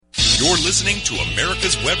You're listening to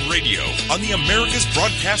America's Web Radio on the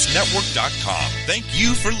AmericasBroadcastNetwork.com. Thank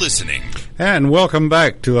you for listening. And welcome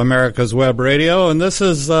back to America's Web Radio. And this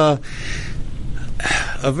is a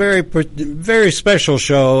very special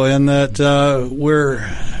show in that we're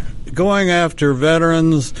going after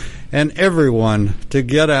veterans and everyone to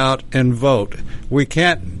get out and vote. We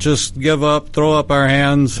can't just give up, throw up our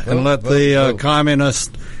hands, and let the communists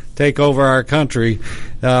take over our country.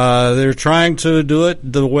 They're trying to do it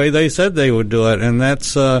the way they said they would do it, and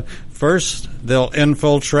that's first they'll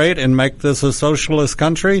infiltrate and make this a socialist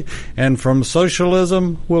country, and from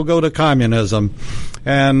socialism we'll go to communism.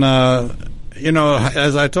 And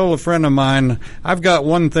as I told a friend of mine, I've got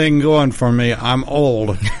one thing going for me. I'm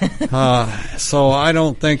old. So I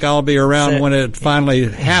don't think I'll be around when it finally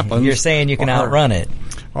happens. You're saying you can outrun it.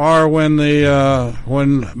 Or when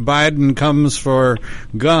Biden comes for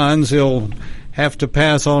guns, he'll have to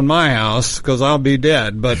pass on my house because I'll be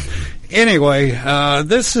dead. But anyway,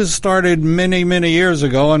 this has started many, many years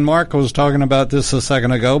ago, and Mark was talking about this a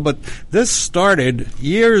second ago, but this started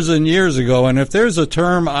years and years ago, and if there's a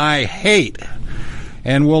term I hate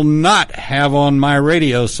and will not have on my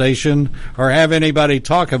radio station or have anybody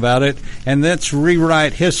talk about it, and that's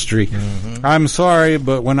rewrite history. Mm-hmm. I'm sorry,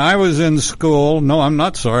 but when I was in school, no, I'm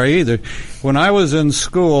not sorry either. When I was in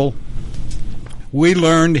school, we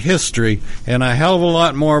learned history, and a hell of a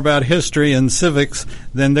lot more about history and civics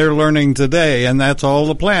than they're learning today, and that's all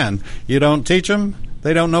the plan. You don't teach them,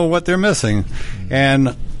 they don't know what they're missing.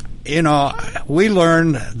 And we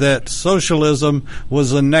learned that socialism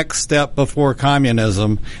was the next step before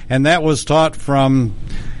communism, and that was taught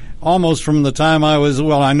almost from the time I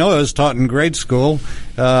know it was taught in grade school,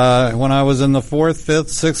 when I was in the 4th, 5th,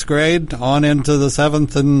 6th grade, on into the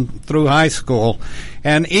 7th and through high school.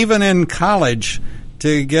 And even in college,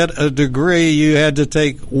 to get a degree, you had to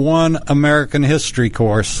take one American history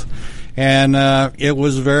course. And it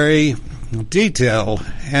was very detailed.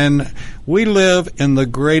 And we live in the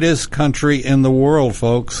greatest country in the world,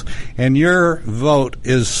 folks, and your vote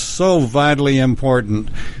is so vitally important.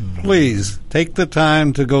 Please take the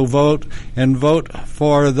time to go vote, and vote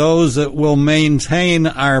for those that will maintain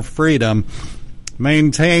our freedom,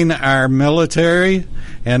 maintain our military,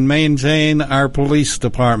 and maintain our police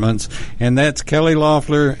departments. And that's Kelly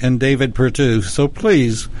Loeffler and David Perdue. So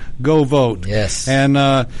please go vote. Yes. And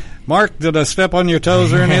Mark, did I step on your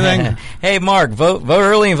toes or anything? Hey, Mark, vote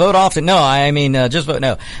early and vote often. No, I mean, just vote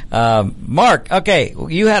no. Mark, okay,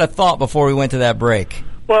 you had a thought before we went to that break.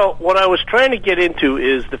 Well, what I was trying to get into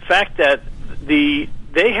is the fact that they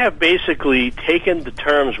have basically taken the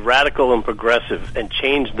terms radical and progressive and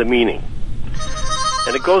changed the meaning.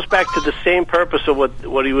 And it goes back to the same purpose of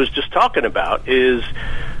what he was just talking about, is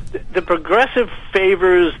the progressive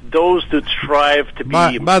favors those that strive to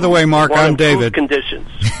be. By the way, Mark, I'm David. Conditions.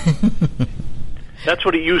 That's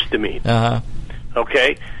what it used to mean. Uh-huh.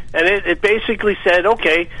 Okay? And it basically said,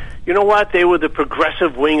 okay, you know what? They were the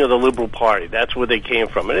progressive wing of the Liberal Party. That's where they came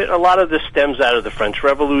from. And a lot of this stems out of the French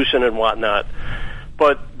Revolution and whatnot.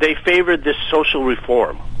 But they favored this social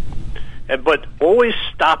reform, but always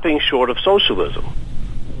stopping short of socialism.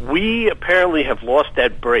 We apparently have lost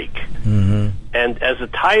that break. Mm-hmm. And as a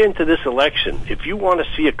tie-in to this election, if you want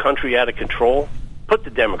to see a country out of control, put the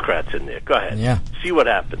Democrats in there. Go ahead. Yeah. See what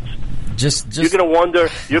happens. Just You're going to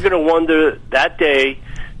wonder that day,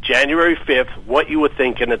 January 5th, what you were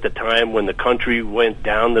thinking at the time when the country went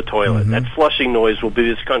down the toilet. Mm-hmm. That flushing noise will be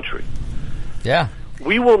this country. Yeah.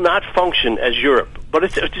 We will not function as Europe. But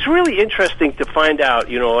it's really interesting to find out.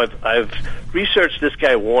 I've researched this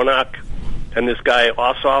guy Warnock and this guy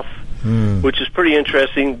Ossoff, which is pretty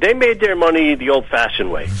interesting. They made their money the old-fashioned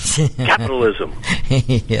way. Capitalism.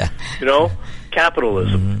 Yeah.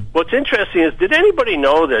 Capitalism. Mm-hmm. What's interesting is, did anybody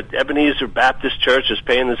know that Ebenezer Baptist Church is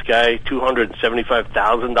paying this guy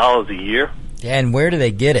 $275,000 a year? And where do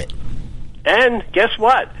they get it? And guess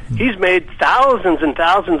what? He's made thousands and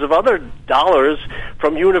thousands of other dollars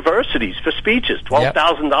from universities for speeches.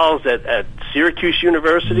 $12,000 at Syracuse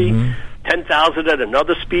University, $10,000 at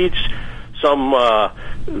another speech. Some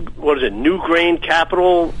Newgrain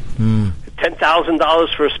Capital,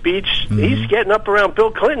 $10,000 for a speech. He's getting up around Bill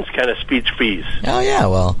Clinton's kind of speech fees. Oh yeah,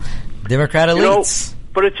 well, Democrat elites.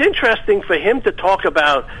 But it's interesting for him to talk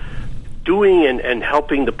about doing and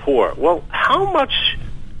helping the poor. Well, how much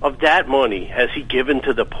of that money has he given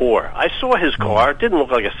to the poor? I saw his car. It didn't look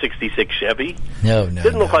like a 66 Chevy. No.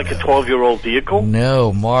 Didn't look like a 12-year-old vehicle.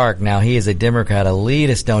 No, Mark. Now, he is a Democrat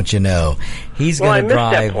elitist, don't you know? He's going to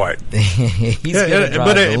drive. I missed that part. He's going to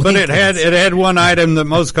drive. But it had one item that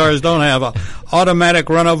most cars don't have: automatic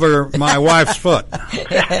run over my wife's foot. It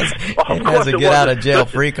has a get out of jail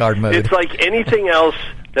free card mode. It's like anything else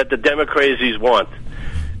that the Democracies want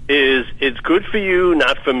is it's good for you,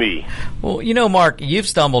 not for me. Well, you know, Mark, you've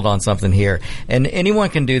stumbled on something here, and anyone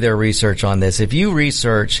can do their research on this. If you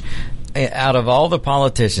research out of all the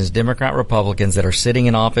politicians, Democrat, Republicans that are sitting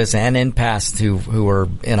in office and in past who were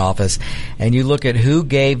in office, and you look at who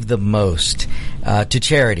gave the most to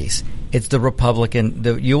charities, it's the Republican.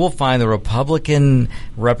 You will find the Republican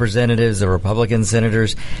representatives, the Republican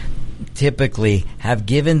senators typically have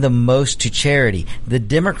given the most to charity. The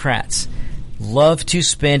Democrats love to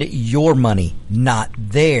spend your money, not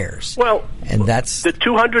theirs. Well, and that's the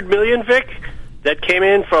 $200 million, Vic, that came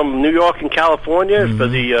in from New York and California for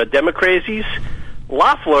the Democracies.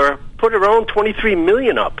 Loeffler put her own $23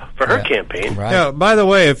 million up for her campaign. Right. Yeah. By the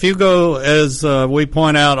way, if you go, as we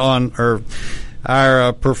point out on, or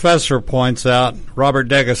our professor points out, Robert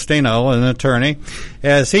D'Agostino, an attorney,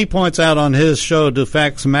 as he points out on his show, Do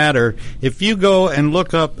Facts Matter, if you go and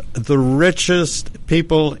look up the richest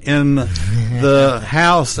people in the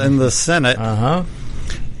House and the Senate,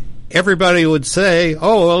 everybody would say,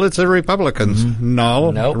 oh, well, it's the Republicans. No,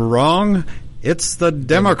 Nope. Wrong. It's the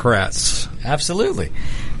Democrats. Absolutely.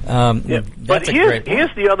 But That's a great point.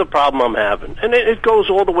 here's the other problem I'm having, and it goes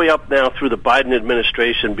all the way up now through the Biden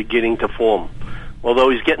administration beginning to form, although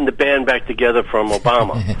he's getting the band back together from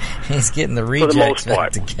Obama. He's getting the the rejects most back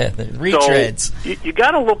part. together. Retreads. So you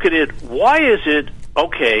got to look at it. Why is it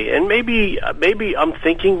okay? And maybe I'm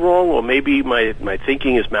thinking wrong, or maybe my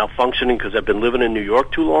thinking is malfunctioning because I've been living in New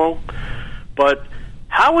York too long. But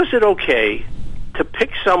how is it okay to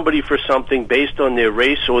pick somebody for something based on their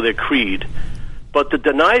race or their creed, but to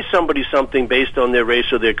deny somebody something based on their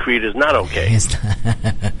race or their creed is not okay?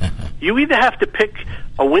 You either have to pick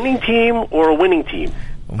a winning team or a winning team.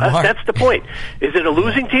 That's the point. Is it a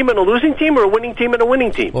losing team and a losing team, or a winning team and a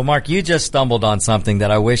winning team? Well, Mark, you just stumbled on something that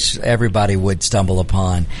I wish everybody would stumble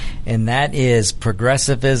upon, and that is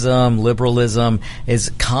progressivism, liberalism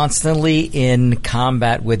is constantly in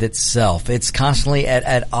combat with itself. It's constantly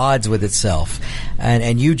at odds with itself,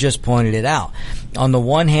 and you just pointed it out. On the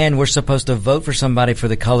one hand, we're supposed to vote for somebody for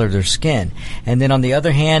the color of their skin, and then on the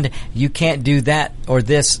other hand, you can't do that or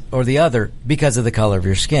this or the other because of the color of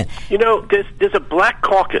your skin. You know, there's a black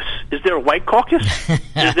caucus. Is there a white caucus?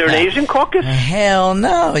 Is there an Asian caucus? Hell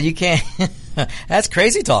no, you can't. That's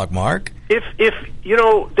crazy talk, Mark. If you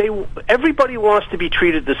know, everybody wants to be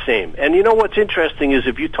treated the same. And you know what's interesting is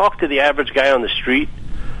if you talk to the average guy on the street,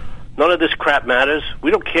 none of this crap matters.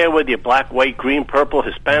 We don't care whether you're black, white, green, purple,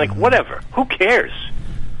 Hispanic, whatever. Who cares?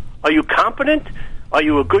 Are you competent? Are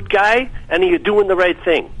you a good guy? And are you doing the right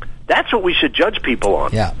thing? That's what we should judge people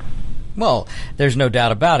on. Yeah. Well, there's no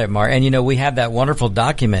doubt about it, Mark. And, you know, we have that wonderful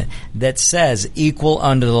document that says equal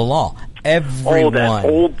under the law. Everyone, that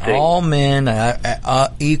old thing. All men are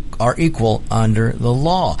equal under the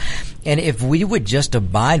law. And if we would just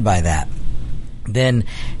abide by that, then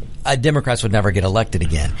Democrats would never get elected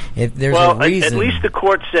again. If there's a reason, at least the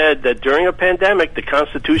court said that during a pandemic, the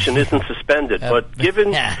Constitution isn't suspended. But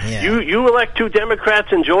given you elect 2 Democrats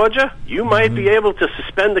in Georgia, you might be able to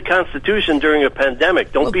suspend the Constitution during a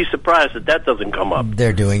pandemic. Don't be surprised that doesn't come up.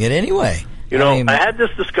 They're doing it anyway. You know, I had this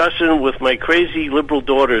discussion with my crazy liberal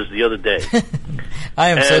daughters the other day. I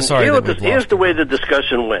am so sorry. Here's the way the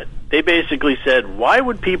discussion went. They basically said, why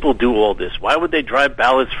would people do all this? Why would they drive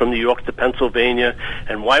ballots from New York to Pennsylvania?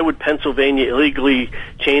 And why would Pennsylvania illegally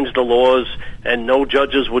change the laws and no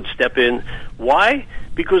judges would step in? Why?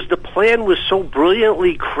 Because the plan was so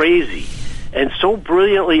brilliantly crazy and so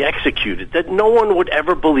brilliantly executed that no one would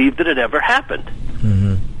ever believe that it ever happened.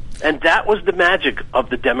 Mm-hmm. And that was the magic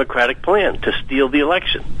of the Democratic plan, to steal the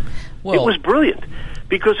election. Well, it was brilliant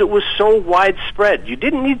because it was so widespread. You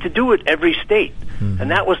didn't need to do it every state,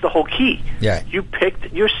 and that was the whole key. Yeah. You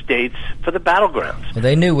picked your states for the battlegrounds. Well,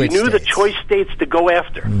 they knew which You knew states. the choice states to go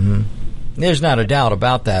after. Mm-hmm. There's not a doubt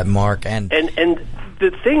about that, Mark. And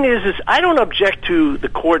the thing is I don't object to the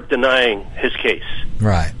court denying his case.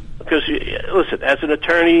 Right. Because, listen, as an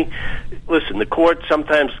attorney, the court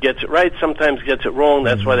sometimes gets it right, sometimes gets it wrong.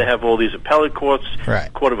 That's why they have all these appellate courts,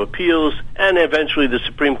 right. Court of Appeals, and eventually the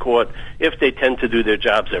Supreme Court, if they tend to do their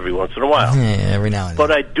jobs every once in a while. Every now and then.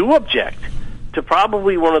 But I do object to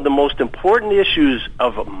probably one of the most important issues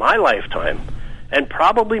of my lifetime, and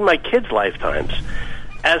probably my kids' lifetimes,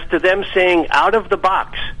 as to them saying out of the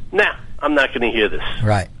box, nah, I'm not going to hear this.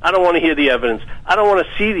 Right. I don't want to hear the evidence. I don't want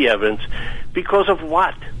to see the evidence. Because of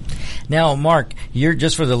what? Now, Mark, you're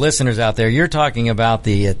just for the listeners out there. You're talking about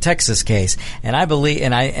the Texas case, and I believe,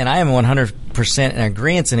 and I am 100% in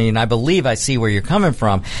agreement, and I believe I see where you're coming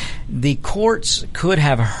from. The courts could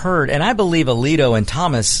have heard, and I believe Alito and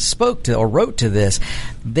Thomas spoke to or wrote to this.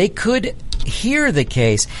 They could hear the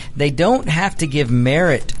case. They don't have to give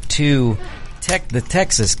merit to the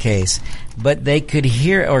Texas case, but they could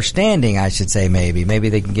hear, or standing, I should say, maybe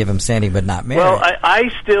they can give them standing, but not merit. Well,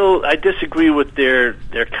 I disagree with their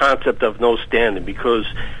concept of no standing, because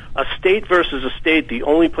a state versus a state, the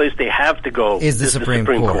only place they have to go is the Supreme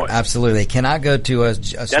Court. Absolutely. They cannot go to a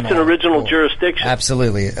That's an original jurisdiction.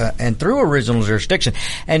 Absolutely. And through original jurisdiction.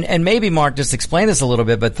 And maybe, Mark, just explain this a little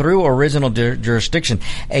bit, but through original jurisdiction,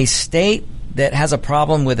 a state that has a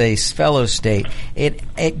problem with a fellow state,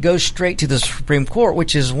 it goes straight to the Supreme Court,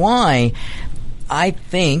 which is why I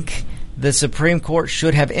think the Supreme Court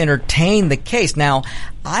should have entertained the case. Now,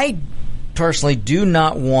 I personally do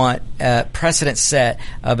not want a precedent set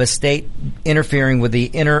of a state interfering with the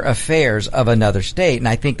inner affairs of another state, and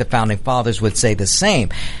I think the Founding Fathers would say the same.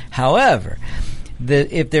 However,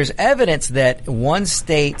 if there's evidence that one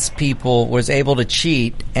state's people was able to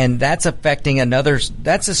cheat, and that's affecting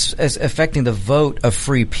affecting the vote of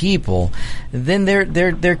free people, then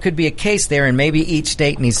there could be a case there, and maybe each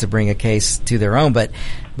state needs to bring a case to their own. But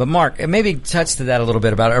Mark, maybe touch to that a little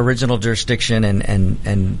bit about original jurisdiction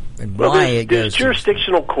and why it goes. There's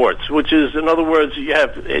jurisdictional courts, which is, in other words, you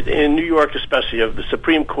have in New York especially, you have the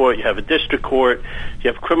Supreme Court, you have a district court,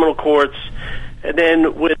 you have criminal courts. And then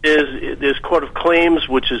there's Court of Claims,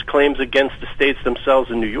 which is claims against the states themselves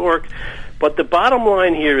in New York. But the bottom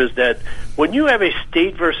line here is that when you have a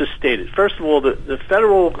state versus state, first of all, the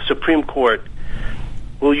federal Supreme Court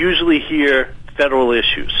will usually hear federal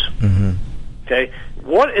issues. Mm-hmm. Okay?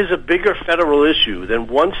 What is a bigger federal issue than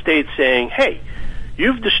one state saying, hey,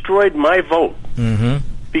 you've destroyed my vote, mm-hmm.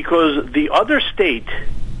 because the other state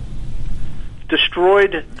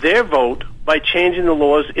destroyed their vote by changing the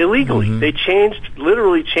laws illegally. Mm-hmm. They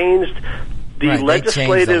literally changed the legislative... They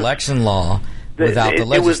changed the election law without the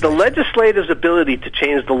legislature. It was the legislative's ability to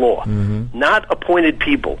change the law, mm-hmm. not appointed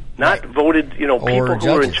people, not voted, people who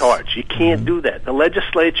are in charge. You can't mm-hmm. do that. The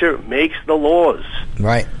legislature makes the laws.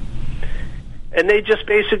 Right. And they just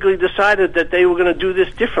basically decided that they were going to do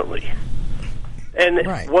this differently.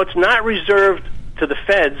 And what's not reserved to the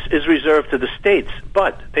feds is reserved to the states,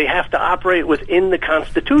 but they have to operate within the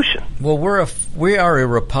Constitution. Well, we are a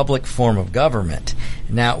republic form of government.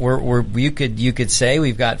 Now, you could say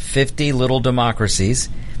we've got 50 little democracies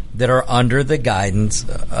that are under the guidance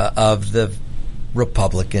of the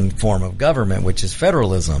Republican form of government, which is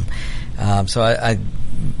federalism. So I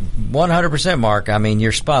 100%, Mark. I mean,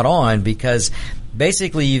 you're spot on, because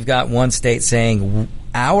basically you've got one state saying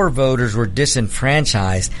our voters were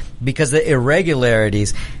disenfranchised because the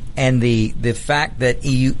irregularities and the fact that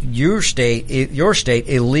your state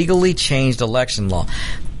illegally changed election law.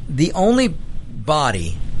 The only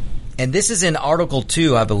body, and this is in Article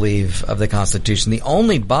 2, I believe, of the Constitution, the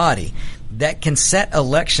only body that can set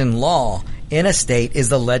election law in a state is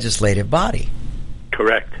the legislative body.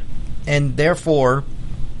 Correct. And therefore,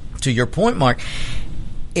 to your point, Mark,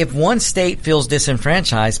 if one state feels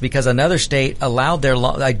disenfranchised because another state allowed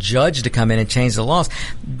a judge to come in and change the laws,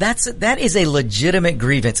 that is a legitimate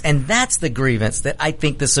grievance, and that's the grievance that I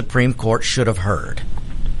think the Supreme Court should have heard.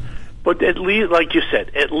 But at least, like you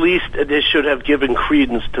said, at least they should have given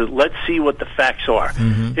credence to let's see what the facts are.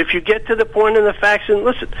 Mm-hmm. If you get to the point in the facts, and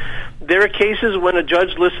listen, there are cases when a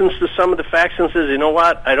judge listens to some of the facts and says, you know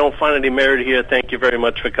what, I don't find any merit here, thank you very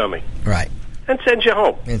much for coming. Right. And sends you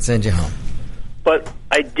home. But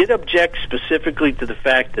I did object specifically to the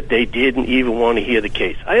fact that they didn't even want to hear the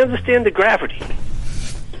case. I understand the gravity.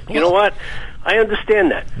 You know what? I understand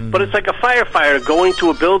that. Mm-hmm. But it's like a firefighter going to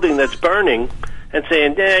a building that's burning and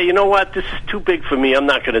saying, you know what, this is too big for me, I'm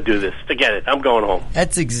not going to do this. Forget it, I'm going home.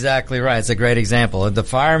 That's exactly right. It's a great example. The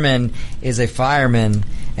fireman is a fireman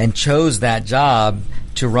and chose that job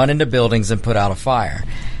to run into buildings and put out a fire.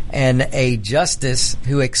 And a justice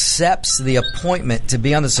who accepts the appointment to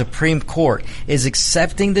be on the Supreme Court is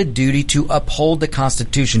accepting the duty to uphold the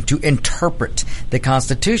Constitution, to interpret the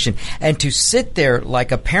Constitution, and to sit there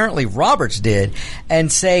like apparently Roberts did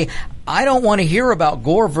and say, I don't want to hear about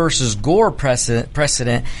Gore versus Gore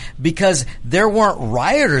precedent because there weren't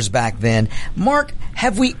rioters back then. Mark,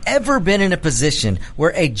 have we ever been in a position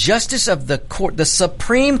where a justice of the court, the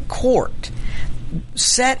Supreme Court,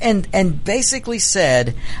 sat and basically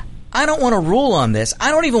said, I don't want to rule on this.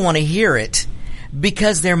 I don't even want to hear it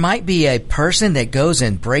because there might be a person that goes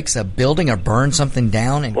and breaks a building or burns something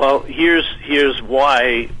down? Well, here's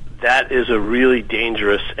why that is a really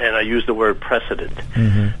dangerous, and I use the word precedent,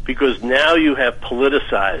 mm-hmm. because now you have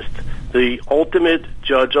politicized the ultimate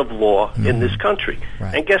judge of law mm-hmm. in this country.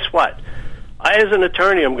 Right. And guess what? As an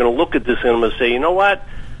attorney, I'm going to look at this and I'm going to say, you know what?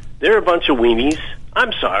 They're a bunch of weenies.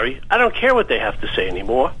 I'm sorry. I don't care what they have to say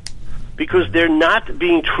anymore because they're not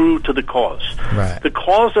being true to the cause. Right. The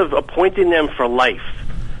cause of appointing them for life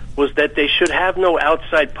was that they should have no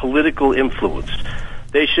outside political influence.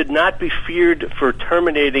 They should not be feared for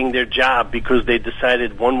terminating their job because they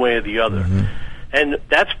decided one way or the other. Mm-hmm. And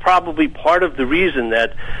that's probably part of the reason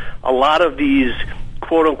that a lot of these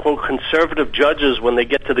quote-unquote conservative judges, when they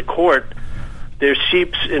get to the court, they're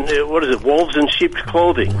wolves in sheep's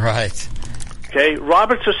clothing. Right. Okay,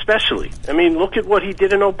 Roberts especially. I mean, look at what he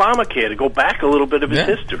did in Obamacare, to go back a little bit of his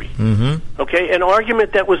history. Mm-hmm. Okay, an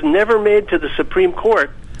argument that was never made to the Supreme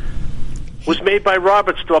Court was made by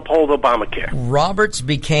Roberts to uphold Obamacare. Roberts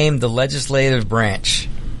became the legislative branch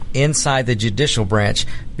inside the judicial branch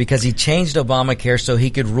because he changed Obamacare so he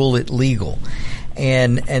could rule it legal.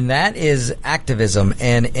 And that is activism,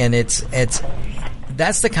 and it's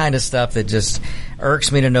that's the kind of stuff that just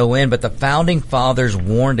irks me to no end. But the Founding Fathers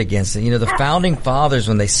warned against it. You know, the Founding Fathers,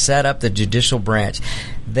 when they set up the judicial branch,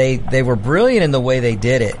 they were brilliant in the way they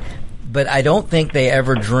did it. But I don't think they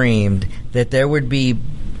ever dreamed that there would be,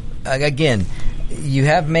 again, you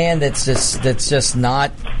have man that's just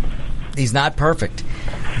not, he's not perfect.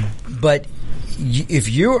 But if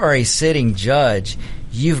you are a sitting judge,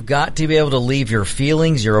 you've got to be able to leave your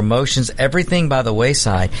feelings, your emotions, everything by the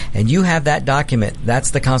wayside. And you have that document.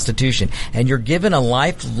 That's the Constitution. And you're given a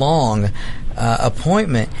lifelong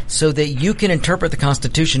appointment so that you can interpret the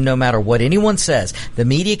Constitution no matter what anyone says. The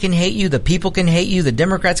media can hate you. The people can hate you. The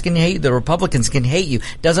Democrats can hate you. The Republicans can hate you.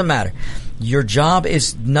 Doesn't matter. Your job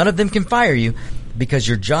is, none of them can fire you because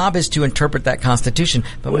your job is to interpret that Constitution.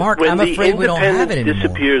 But, Mark, I'm afraid we don't have it anymore. When the independence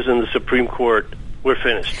disappears in the Supreme Court, we're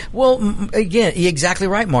finished. Well, again, you're exactly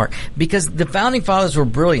right, Mark, because the Founding Fathers were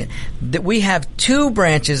brilliant. That we have two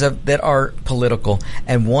branches that are political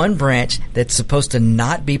and one branch that's supposed to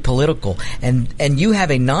not be political. And you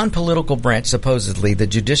have a non-political branch, supposedly, the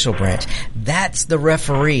judicial branch. That's the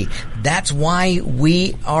referee. That's why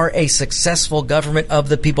we are a successful government of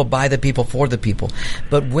the people, by the people, for the people.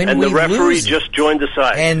 But when and we the referee lose just joined the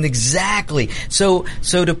side. And exactly. So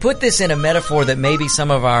to put this in a metaphor that maybe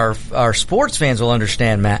some of our sports fans will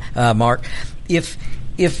understand, Mark, if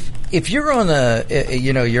you're on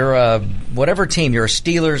you're a whatever team, you're a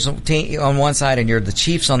Steelers team on one side and you're the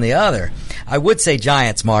Chiefs on the other. I would say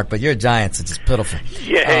Giants, Mark, but you're Giants. It's just pitiful.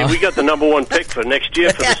 Yeah, hey, we got the number one pick for next year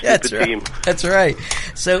for the stupid team. That's right.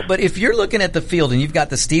 So, but if you're looking at the field and you've got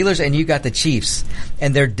the Steelers and you've got the Chiefs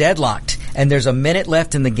and they're deadlocked and there's a minute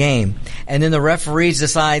left in the game and then the referee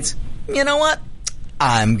decides, you know what,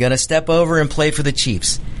 I'm going to step over and play for the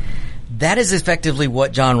Chiefs. That is effectively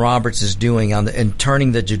what John Roberts is doing and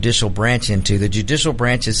turning the judicial branch into. The judicial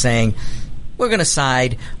branch is saying, we're going to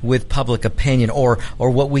side with public opinion or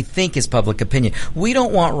what we think is public opinion. We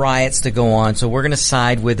don't want riots to go on, so we're going to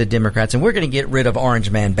side with the Democrats, and we're going to get rid of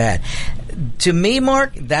Orange Man Bad. To me,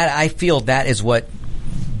 Mark, that I feel that is what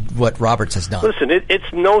Roberts has done. Listen,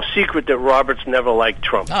 it's no secret that Roberts never liked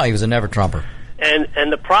Trump. Oh, he was a never-Trumper.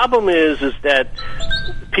 And the problem is that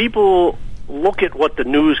people look at what the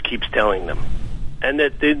news keeps telling them, and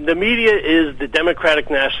that the media is the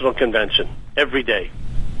Democratic National Convention every day.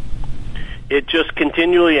 It just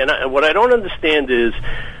continually, and what I don't understand is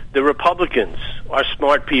the Republicans are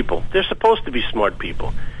smart people. They're supposed to be smart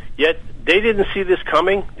people, yet they didn't see this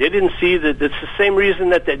coming. They didn't see that it's the same reason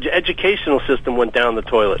that the educational system went down the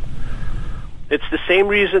toilet. It's the same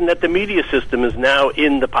reason that the media system is now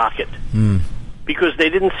in the pocket, because they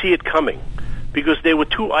didn't see it coming. Because they were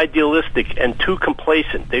too idealistic and too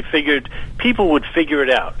complacent. They figured people would figure it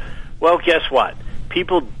out. Well, guess what?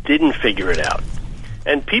 People didn't figure it out.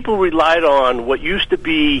 And people relied on what used to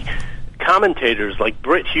be commentators like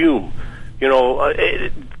Brit Hume,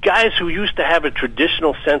 guys who used to have a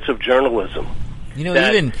traditional sense of journalism.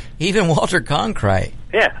 Even Walter Cronkite.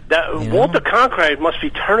 Yeah, Walter Cronkite must be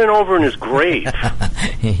turning over in his grave.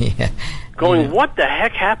 Yeah. Going, what the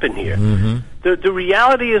heck happened here? Mm-hmm. The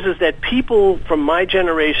reality is that people from my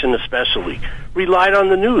generation especially relied on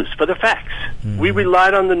the news for the facts. Mm-hmm. We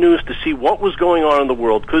relied on the news to see what was going on in the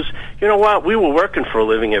world because, you know what, we were working for a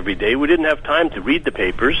living every day. We didn't have time to read the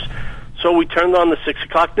papers, so we turned on the 6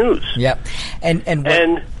 o'clock news. Yep.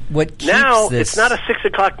 What keeps now, this... it's not a 6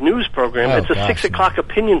 o'clock news program. It's a 6 o'clock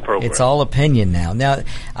opinion program. It's all opinion now. Now,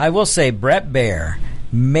 I will say Bret Baier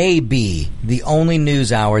may be the only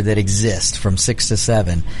news hour that exists from 6 to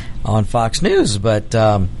 7 on Fox News, but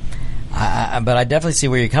I definitely see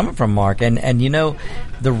where you're coming from, Mark. And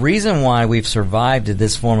the reason why we've survived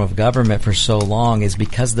this form of government for so long is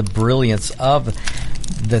because the brilliance of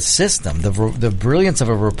the system, the brilliance of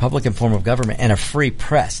a Republican form of government and a free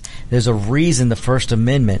press. There's a reason the First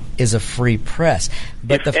Amendment is a free press.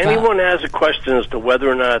 But if anyone has a question as to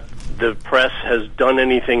whether or not the press has done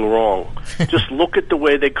anything wrong. Just look at the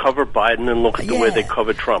way they cover Biden and look at the way they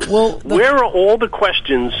cover Trump. Well, where are all the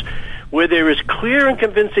questions where there is clear and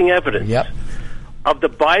convincing evidence of the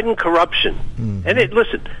Biden corruption? Mm-hmm. And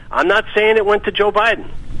listen, I'm not saying it went to Joe Biden,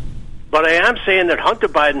 but I am saying that Hunter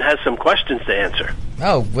Biden has some questions to answer.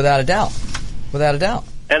 Oh, without a doubt. Without a doubt.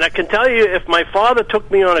 And I can tell you, if my father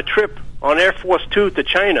took me on a trip on Air Force 2 to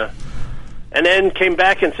China and then came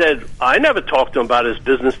back and said, I never talked to him about his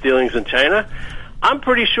business dealings in China, I'm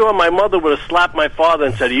pretty sure my mother would have slapped my father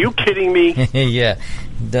and said, are you kidding me? Yeah,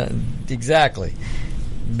 exactly.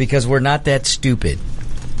 Because we're not that stupid.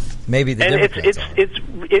 Maybe the Democrats are.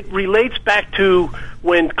 It relates back to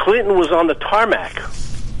when Clinton was on the tarmac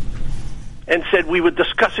and said we were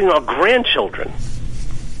discussing our grandchildren.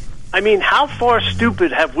 I mean, how far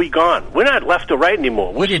stupid have we gone? We're not left or right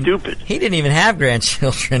anymore. We're stupid. He didn't even have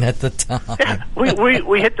grandchildren at the time. Yeah,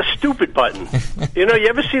 we hit the stupid button. You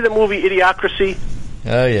ever see the movie Idiocracy?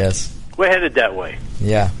 Oh, yes. We're headed that way.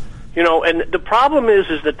 Yeah. And the problem is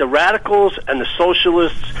that the radicals and the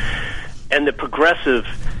socialists and the progressive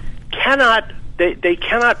cannot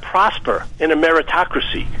prosper in a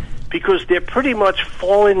meritocracy because they're pretty much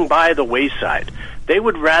falling by the wayside. They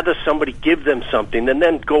would rather somebody give them something than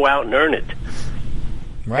then go out and earn it.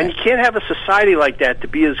 Right. And you can't have a society like that to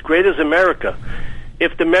be as great as America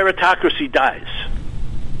if the meritocracy dies.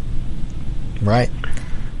 Right.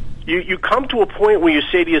 You come to a point where you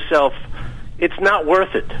say to yourself, it's not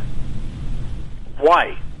worth it.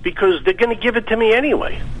 Why? Because they're going to give it to me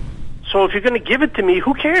anyway. So if you're going to give it to me,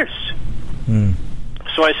 who cares?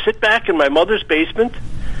 So I sit back in my mother's basement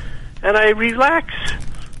and I relax,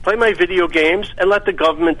 play my video games, and let the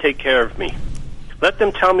government take care of me. Let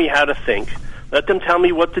them tell me how to think. Let them tell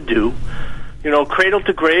me what to do. Cradle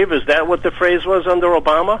to grave, is that what the phrase was under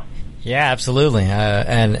Obama? Yeah, absolutely.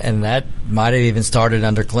 And that might have even started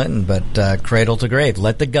under Clinton, but cradle to grave.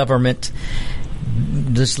 Let the government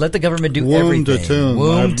do everything. To tomb.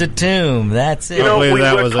 Womb to tomb. That's it.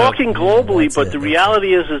 We're talking globally, but the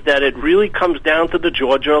reality is that it really comes down to the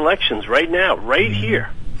Georgia elections right now, right here.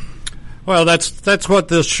 Well, that's what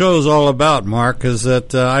this show's all about, Mark, is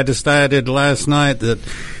that I decided last night that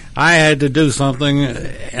I had to do something,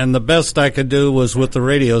 and the best I could do was with the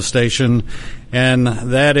radio station, and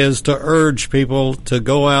that is to urge people to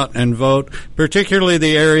go out and vote, particularly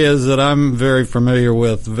the areas that I'm very familiar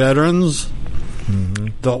with: veterans,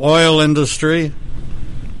 the oil industry,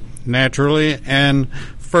 naturally, and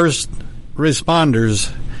first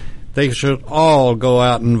responders. They should all go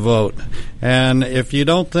out and vote. And if you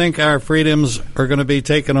don't think our freedoms are going to be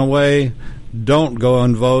taken away, don't go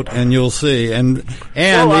and vote, and you'll see. And the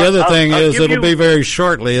other thing is, it'll be very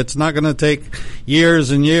shortly. It's not going to take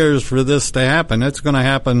years and years for this to happen. It's going to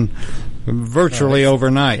happen virtually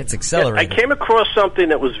overnight. It's accelerating. I came across something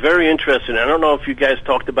that was very interesting. I don't know if you guys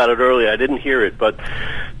talked about it earlier. I didn't hear it, but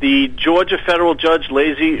the Georgia federal judge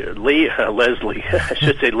Leslie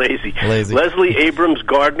Abrams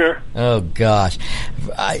Gardner. Oh gosh,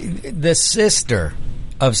 the sister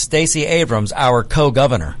of Stacey Abrams, our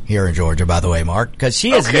co-governor here in Georgia, by the way, Mark, because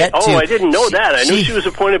she has yet to... Oh, I didn't know that. I knew she was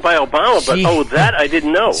appointed by Obama, but that I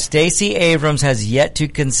didn't know. Stacey Abrams has yet to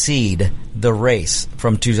concede the race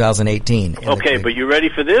from 2018. Okay, but you ready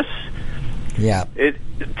for this? Yeah.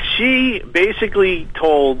 She basically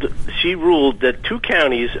ruled that 2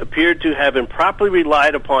 counties appeared to have improperly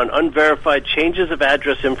relied upon unverified changes of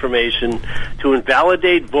address information to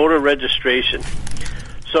invalidate voter registration.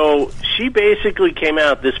 So she basically came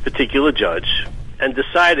out, this particular judge, and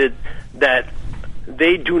decided that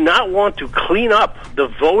they do not want to clean up the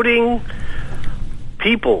voting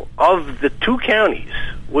people of the 2 counties,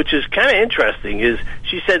 which is kind of interesting. Is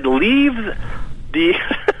she said, leave the...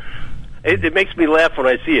 It makes me laugh when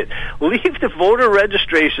I see it. Leave the voter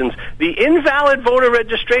registrations, the invalid voter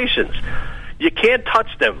registrations. You can't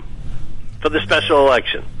touch them for the special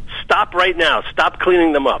election. Stop right now. Stop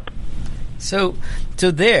cleaning them up. So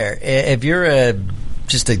there, if you're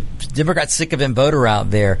just a Democrat sick-of-it voter out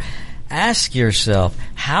there, ask yourself,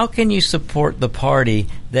 how can you support the party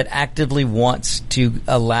that actively wants to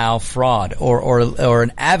allow fraud or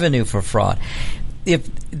an avenue for fraud? If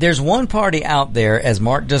there's one party out there, as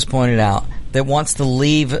Mark just pointed out, that wants to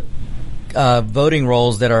leave voting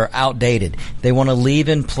rolls that are outdated, they want to leave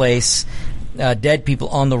in place dead people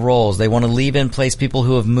on the rolls. They want to leave in place people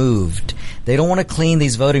who have moved. They don't want to clean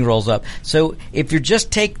these voting rolls up. So if you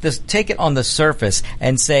just take it on the surface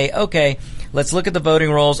and say, okay, let's look at the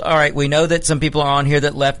voting rolls. All right, we know that some people are on here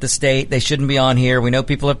that left the state. They shouldn't be on here. We know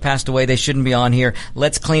people have passed away. They shouldn't be on here.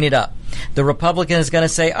 Let's clean it up. The Republican is going to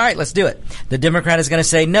say, all right, let's do it. The Democrat is going to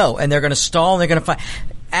say no, and they're going to stall, and they're going to fight.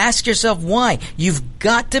 ask yourself why. You've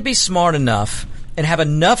got to be smart enough and have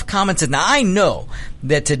enough common sense. Now, I know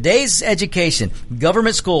that today's education,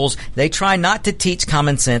 government schools, they try not to teach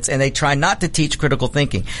common sense and they try not to teach critical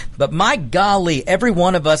thinking. But my golly, every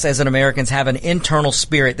one of us as an Americans have an internal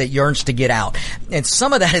spirit that yearns to get out. And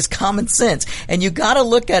some of that is common sense. And you got to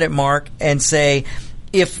look at it, Mark, and say,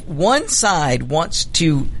 if one side wants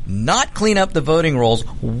to not clean up the voting rolls,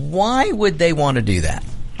 why would they want to do that?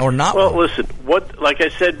 Or not? Well, listen, like I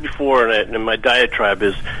said before in my diatribe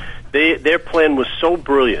is, their plan was so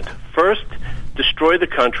brilliant. First, destroy the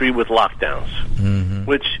country with lockdowns,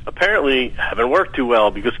 which apparently haven't worked too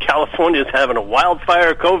well because California is having a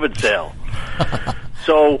wildfire COVID sale.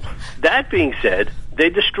 So, that being said, they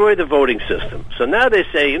destroy the voting system. So now they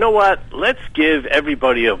say, you know what, let's give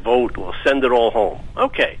everybody a vote. We'll send it all home.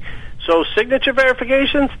 Okay. So signature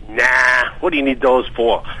verifications? Nah, what do you need those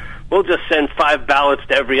for? We'll just send 5 ballots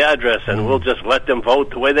to every address and we'll just let them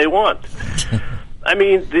vote the way they want. I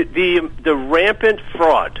mean, the rampant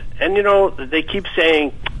fraud, and you know, they keep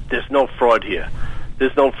saying there's no fraud here.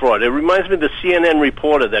 There's no fraud. It reminds me of the CNN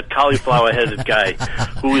reporter, that cauliflower-headed guy,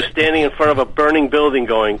 who was standing in front of a burning building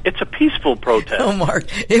going, it's a peaceful protest. Oh, Mark,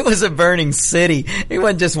 it was a burning city. It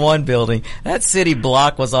wasn't just one building. That city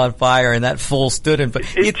block was on fire, and that fool stood in...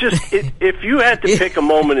 If you had to pick a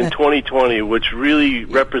moment in 2020 which really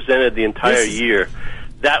represented the entire year,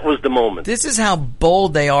 that was the moment. This is how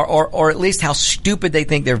bold they are, or at least how stupid they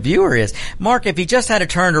think their viewer is. Mark, if he just had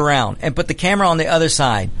turned around and put the camera on the other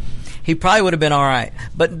side, he probably would have been all right.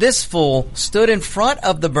 But this fool stood in front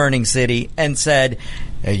of the burning city and said,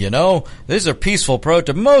 hey, you know, these are peaceful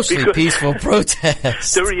mostly peaceful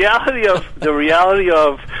protests. The reality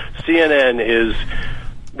of CNN is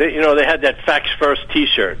that, you know, they had that Facts First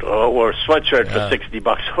T-shirt or sweatshirt for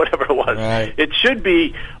 $60 or whatever it was. Right. It should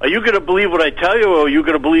be, are you going to believe what I tell you, or are you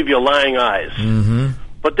going to believe your lying eyes? Mm-hmm.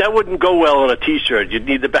 But that wouldn't go well on a T-shirt. You'd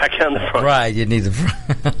need the back and the front. Right, you'd need the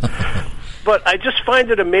front. But I just find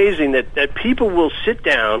it amazing that people will sit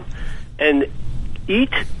down and eat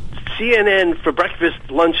CNN for breakfast,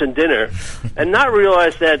 lunch, and dinner and not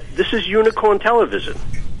realize that this is unicorn television.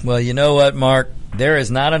 Well, you know what, Mark? There is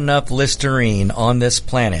not enough Listerine on this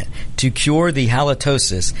planet to cure the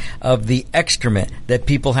halitosis of the excrement that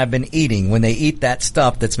people have been eating when they eat that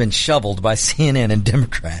stuff that's been shoveled by CNN and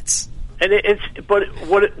Democrats. And but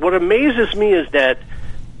what amazes me is that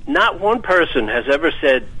not one person has ever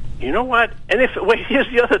said, you know what? And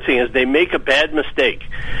here's the other thing: is they make a bad mistake.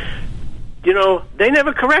 You know, they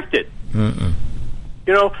never correct it. Mm-mm.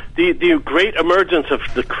 You know, the great emergence of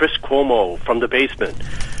the Chris Cuomo from the basement.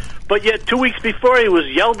 But yet 2 weeks before, he was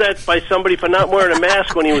yelled at by somebody for not wearing a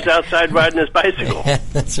mask when he was outside riding his bicycle. Yeah,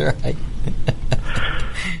 that's right.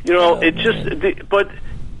 You know, but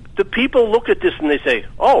the people look at this and they say,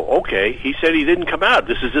 oh, okay, he said he didn't come out.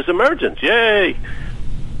 This is his emergence. Yay.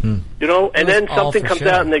 You know, and then something comes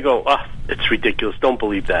out and they go, it's ridiculous. Don't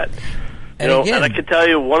believe that. And I can tell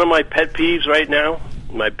you, one of my pet peeves right now,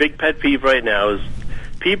 my big pet peeve right now is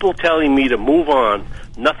people telling me to move on,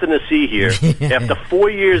 nothing to see here, after 4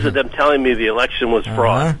 years of them telling me the election was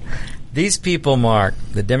fraud. These people, Mark,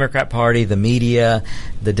 the Democrat Party, the media,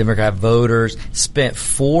 the Democrat voters, spent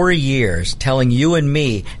 4 years telling you and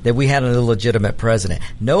me that we had an illegitimate president.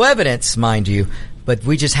 No evidence, mind you, but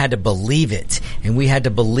we just had to believe it. And we had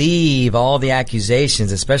to believe all the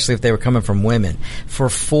accusations, especially if they were coming from women. For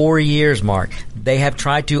 4 years, Mark, they have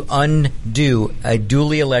tried to undo a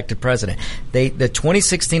duly elected president. The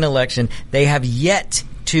 2016 election, they have yet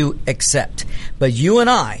to accept. But you and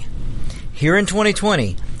I, here in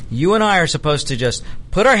 2020, you and I are supposed to just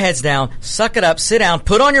put our heads down, suck it up, sit down,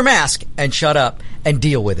 put on your mask, and shut up and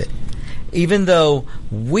deal with it. Even though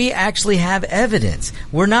we actually have evidence.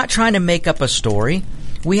 We're not trying to make up a story.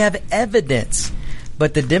 We have evidence.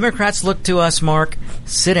 But the Democrats look to us, Mark,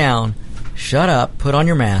 sit down, shut up, put on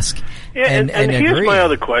your mask, and here's agree. My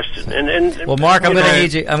other question. And well, Mark, I'm going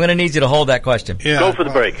to need you to hold that question. Yeah. Go for the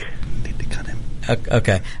break. Need to cut him.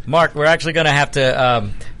 Okay, Mark, we're actually going to have to.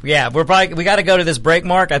 We got to go to this break,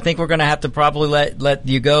 Mark. I think we're going to have to probably let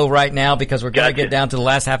you go right now because we're going to get down to the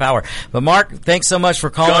last half hour. But Mark, thanks so much for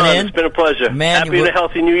calling in. It's been a pleasure. Man, happy and a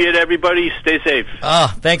healthy New Year to everybody. Stay safe.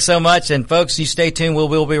 Oh, thanks so much, and folks, you stay tuned.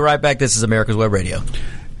 We'll be right back. This is America's Web Radio.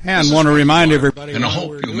 And want to remind everybody. And I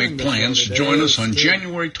hope you'll make plans to join us on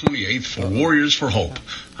January 28th for Warriors for Hope.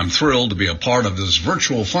 I'm thrilled to be a part of this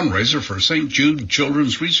virtual fundraiser for St. Jude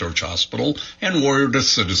Children's Research Hospital and Warrior to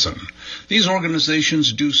Citizen. These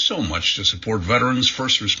organizations do so much to support veterans,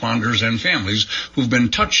 first responders, and families who've been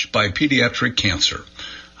touched by pediatric cancer.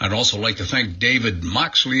 I'd also like to thank David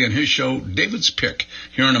Moxley and his show, David's Pick,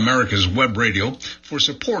 here on America's Web Radio for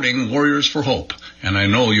supporting Warriors for Hope. And I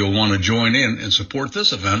know you'll want to join in and support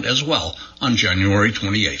this event as well on January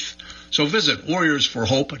 28th. So visit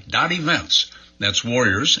warriorsforhope.events. That's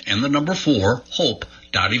Warriors and the number 4,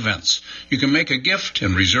 Hope.events. You can make a gift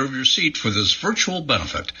and reserve your seat for this virtual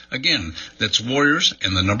benefit. Again, that's Warriors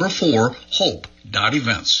and the number 4,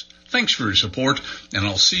 Hope.events. Thanks for your support, and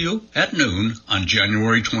I'll see you at noon on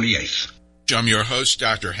January 28th. I'm your host,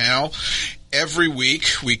 Dr. Hal. Every week,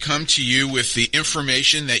 we come to you with the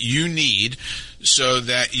information that you need so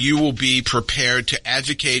that you will be prepared to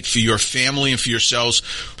advocate for your family and for yourselves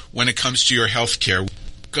when it comes to your health care.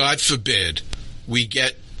 God forbid we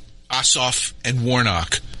get Ossoff and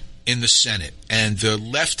Warnock in the Senate, and the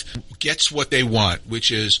left gets what they want,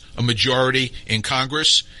 which is a majority in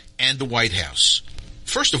Congress and the White House.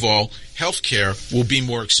 First of all, health care will be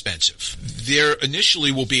more expensive. There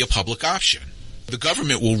initially will be a public option. The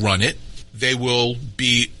government will run it. They will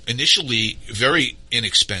be initially very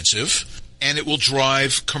inexpensive, and it will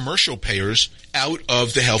drive commercial payers out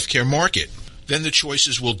of the healthcare market. Then the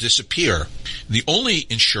choices will disappear. The only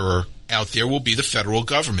insurer out there will be the federal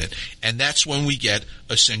government, and that's when we get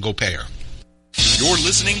a single payer. You're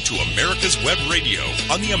listening to America's Web Radio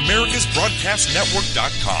on the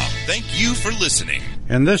AmericasBroadcastNetwork.com. Thank you for listening.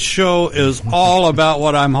 And this show is all about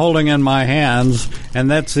what I'm holding in my hands, and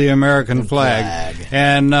that's the American flag.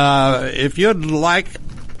 And if you'd like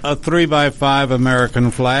a 3x5 American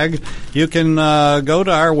flag, you can go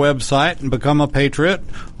to our website and become a patriot,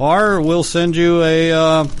 or we'll send you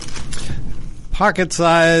a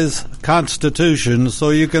pocket-size Constitution so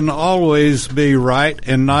you can always be right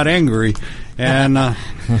and not angry. And,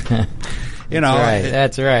 you know.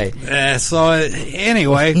 That's right. So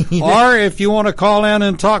anyway, or if you want to call in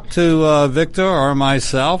and talk to Victor or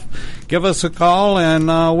myself, give us a call and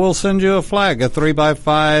we'll send you a flag, a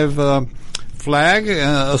 3x5 flag,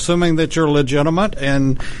 assuming that you're legitimate.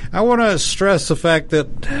 And I want to stress the fact that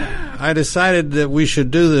I decided that we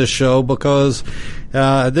should do this show because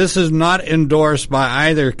this is not endorsed by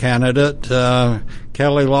either candidate,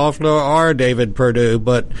 Kelly Loeffler or David Perdue,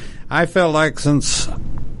 but I felt like since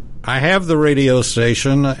I have the radio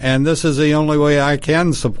station, and this is the only way I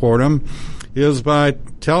can support them, is by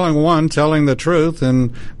telling the truth,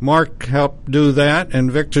 and Mark helped do that, and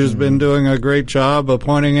Victor's been doing a great job of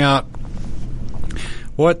pointing out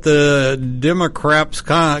what the Democrats,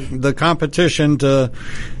 the competition to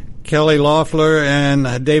Kelly Loeffler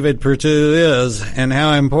and David Perdue is, and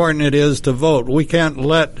how important it is to vote. We can't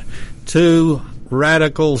let two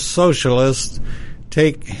radical socialists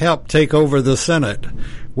help take over the Senate.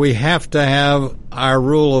 We have to have our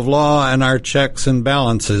rule of law and our checks and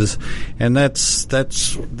balances, and that's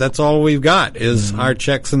all we've got is our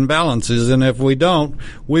checks and balances. And if we don't,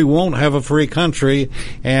 we won't have a free country.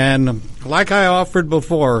 And like I offered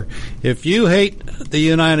before, if you hate the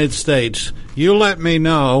United States, you let me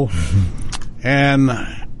know, and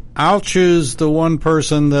I'll choose the one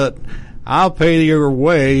person that I'll pay your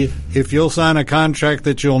way if you'll sign a contract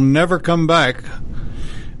that you'll never come back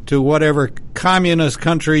to whatever communist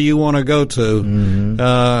country you want to go to.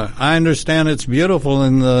 I understand it's beautiful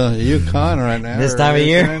in the Yukon right now. This time of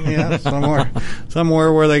year? Yeah,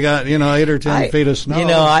 somewhere where they got, 8 or 10 feet of snow.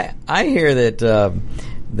 I hear that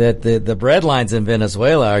the bread lines in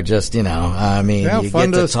Venezuela are just, you get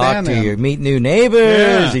to talk to you, meet new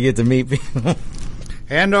neighbors, you get to meet people.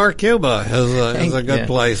 And or Cuba is a good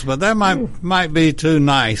place, but that might be too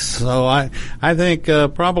nice. So I think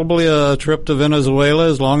probably a trip to Venezuela,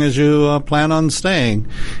 as long as you plan on staying,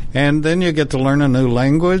 and then you get to learn a new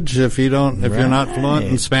language if you're not fluent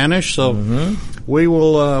in Spanish. So we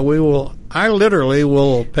will. I literally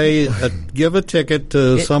will give a ticket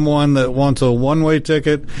to someone that wants a one-way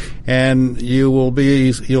ticket, and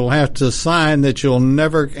you'll have to sign that you'll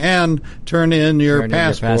never and turn in your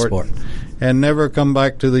passport. And never come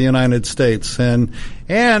back to the United States. And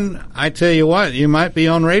I tell you what, you might be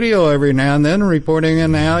on radio every now and then reporting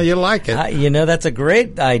in how you like it. That's a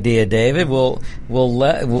great idea, David. We'll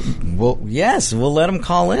let them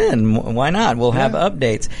call in. Why not? We'll have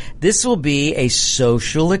updates. This will be a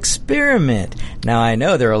social experiment. Now, I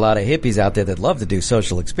know there are a lot of hippies out there that love to do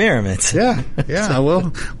social experiments. Yeah.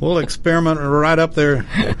 We'll experiment right up there.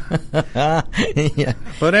 Yeah.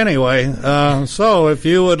 But anyway, so if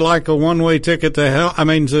you would like a one-way ticket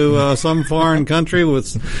to some foreign country with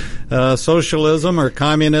socialism or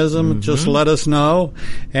communism, just let us know.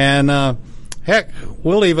 And heck,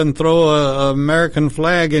 we'll even throw a American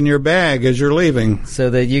flag in your bag as you're leaving, so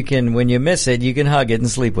that you can, when you miss it, you can hug it and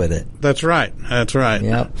sleep with it. That's right.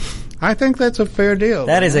 Yep. I think that's a fair deal.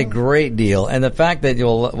 That is a great deal, and the fact that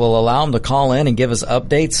will allow them to call in and give us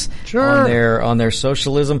updates on their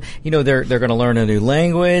socialism. You know, they're going to learn a new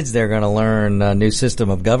language. They're going to learn a new system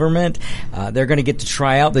of government. They're going to get to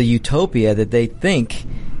try out the utopia that they think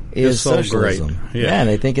is so socialism. Great. Yeah,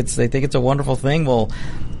 they think it's a wonderful thing.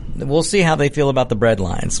 We'll see how they feel about the bread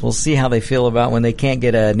lines. We'll see how they feel about when they can't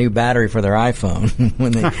get a new battery for their iPhone,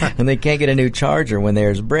 when they can't get a new charger when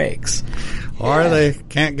there's breaks. Or they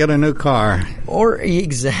can't get a new car. Or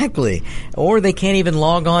they can't even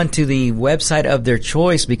log on to the website of their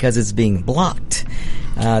choice because it's being blocked.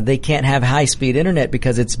 They can't have high-speed internet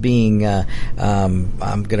because it's being, I'm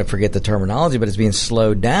going to forget the terminology, but it's being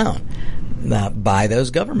slowed down by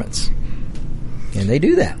those governments. And they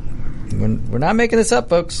do that. We're not making this up,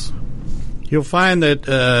 folks. You'll find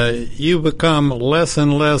that you become less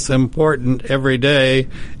and less important every day,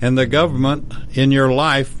 and the government in your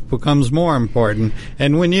life becomes more important.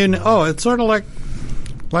 And when it's sort of like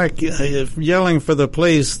yelling for the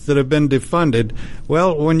police that have been defunded.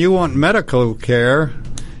 Well, when you want medical care,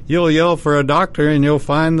 you'll yell for a doctor, and you'll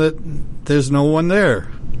find that there's no one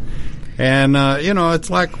there. And, it's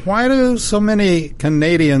like, why do so many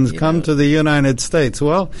Canadians come to the United States?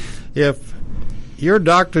 Well, if your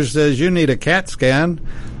doctor says you need a CAT scan,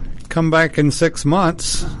 come back in 6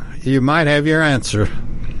 months, you might have your answer.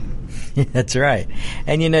 That's right.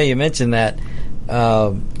 And, you mentioned that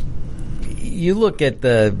you look at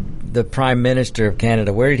the Prime Minister of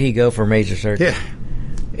Canada. Where did he go for major surgery? Yeah.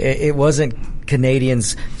 It wasn't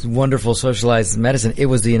Canadians' wonderful socialized medicine. It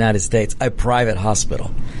was the United States, a private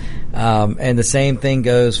hospital. And the same thing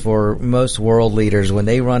goes for most world leaders. When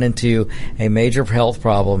they run into a major health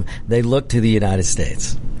problem, they look to the United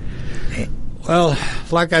States. Well,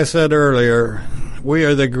 like I said earlier, we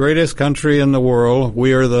are the greatest country in the world.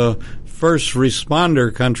 We are the first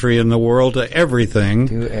responder country in the world to everything.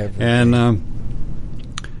 And,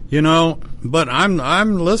 but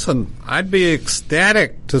listen, I'd be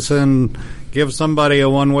ecstatic to give somebody a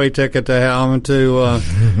one-way ticket to hell and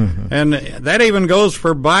that even goes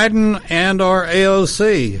for Biden and our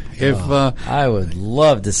AOC. I would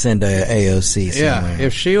love to send a AOC somewhere. Yeah,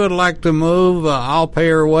 if she would like to move, I'll pay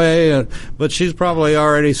her way. But she's probably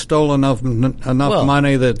already stolen enough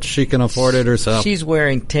money that she can afford it herself. She's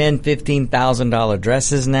wearing $10,000-$15,000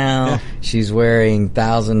 dresses now. Yeah. She's wearing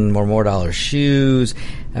 $1,000 or more shoes.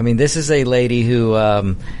 I mean, this is a lady who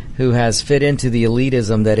has fit into the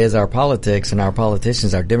elitism that is our politics and our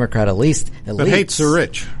politicians, our Democrat elites. But hates the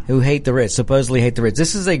rich. Who hate the rich, supposedly hate the rich.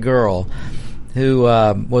 This is a girl who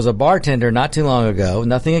was a bartender not too long ago.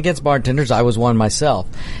 Nothing against bartenders. I was one myself.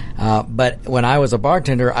 But when I was a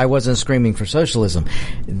bartender, I wasn't screaming for socialism.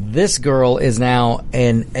 This girl is now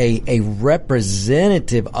a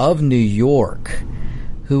representative of New York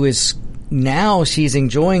who is now she's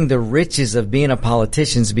enjoying the riches of being a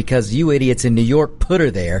politician because you idiots in New York put her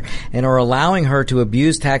there and are allowing her to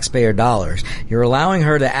abuse taxpayer dollars. You're allowing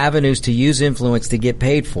her the avenues to use influence to get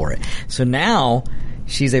paid for it. So now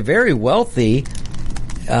she's a very wealthy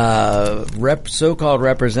so-called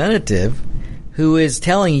representative who is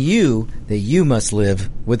telling you that you must live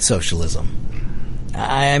with socialism.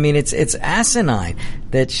 I mean, it's asinine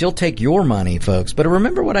that she'll take your money, folks. But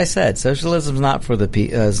remember what I said: socialism is not for the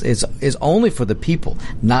is only for the people,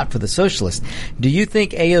 not for the socialists. Do you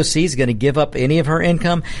think AOC is going to give up any of her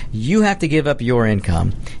income? You have to give up your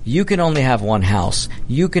income. You can only have one house.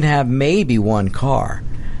 You can have maybe one car.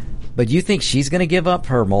 But you think she's going to give up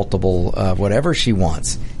her multiple whatever she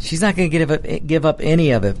wants? She's not going to give up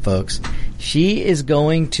any of it, folks. She is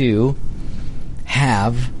going to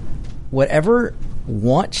have whatever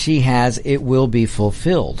want she has, it will be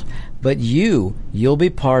fulfilled. But you'll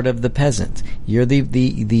be part of the peasant. You're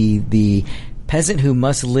the peasant who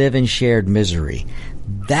must live in shared misery.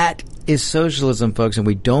 That is socialism, folks, and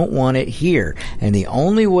we don't want it here. And the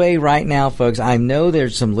only way right now, folks, I know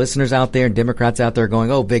there's some listeners out there and Democrats out there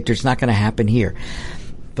going, "Oh, Victor, it's not going to happen here."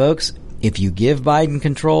 Folks, if you give Biden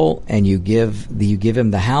control and you give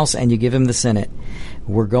him the House and you give him the Senate,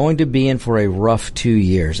 we're going to be in for a rough 2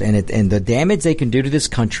 years, and the damage they can do to this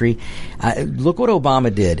country. Look what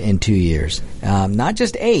Obama did in 2 years, not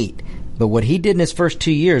just 8, but what he did in his first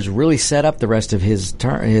 2 years really set up the rest of his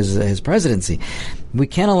presidency. We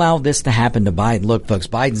can't allow this to happen to Biden. Look, folks,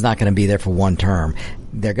 Biden's not going to be there for one term.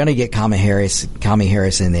 They're going to get Kamala Harris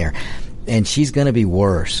in there, and she's going to be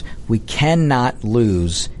worse. We cannot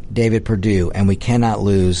lose David Perdue, and we cannot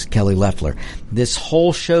lose Kelly Loeffler. This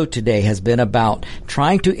whole show today has been about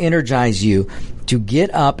trying to energize you to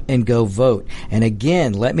get up and go vote. And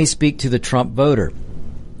again, let me speak to the Trump voter.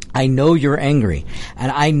 I know you're angry,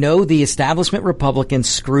 and I know the establishment Republicans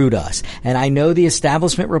screwed us, and I know the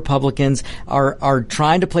establishment Republicans are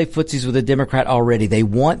trying to play footsies with the Democrat already. They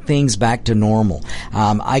want things back to normal.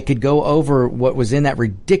 I could go over what was in that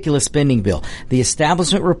ridiculous spending bill. The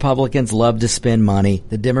establishment Republicans love to spend money.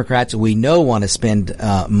 The Democrats, we know, want to spend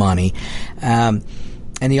money. And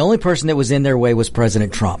the only person that was in their way was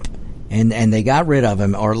President Trump. And they got rid of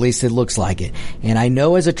him, or at least it looks like it. And I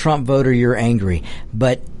know as a Trump voter you're angry,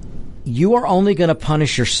 but you are only going to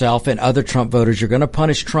punish yourself and other Trump voters. You're going to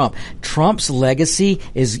punish Trump. Trump's legacy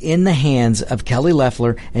is in the hands of Kelly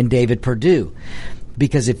Loeffler and David Perdue.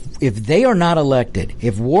 Because if they are not elected,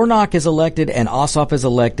 if Warnock is elected and Ossoff is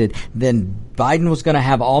elected, then Biden was going to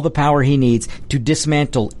have all the power he needs to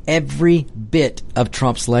dismantle every bit of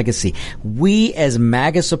Trump's legacy. We as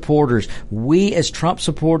MAGA supporters, we as Trump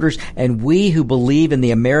supporters, and we who believe in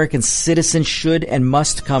the American citizen should and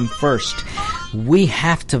must come first. We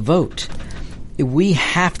have to vote. We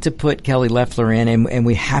have to put Kelly Loeffler in, and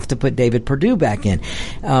we have to put David Perdue back in.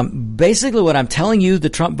 Basically, what I'm telling you, the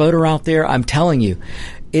Trump voter out there, I'm telling you,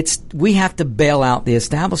 we have to bail out the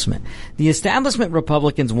establishment. The establishment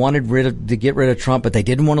Republicans wanted to get rid of Trump, but they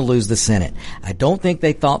didn't want to lose the Senate. I don't think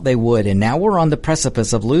they thought they would, and now we're on the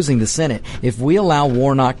precipice of losing the Senate if we allow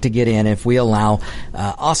Warnock to get in, if we allow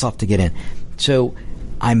Ossoff to get in. So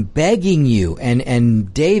I'm begging you,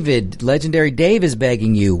 and David, legendary Dave, is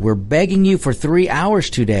begging you. We're begging you for 3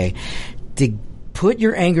 hours today to put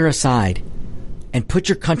your anger aside and put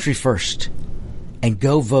your country first and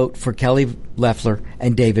go vote for Kelly Loeffler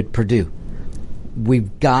and David Perdue.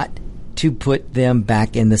 We've got to put them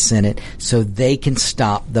back in the Senate so they can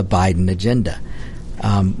stop the Biden agenda.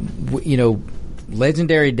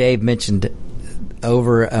 Legendary Dave mentioned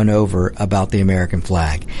over and over about the American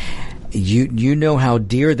flag. You know how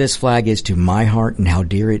dear this flag is to my heart and how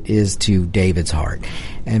dear it is to David's heart.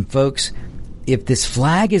 And folks, if this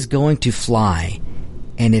flag is going to fly,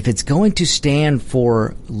 and if it's going to stand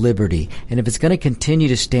for liberty, and if it's going to continue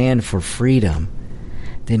to stand for freedom,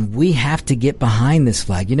 then we have to get behind this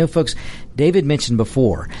flag. You know, folks, David mentioned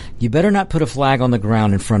before, you better not put a flag on the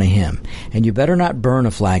ground in front of him, and you better not burn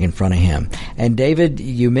a flag in front of him. And David,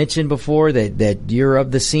 you mentioned before that you're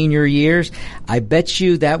of the senior years. I bet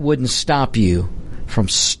you that wouldn't stop you from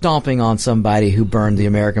stomping on somebody who burned the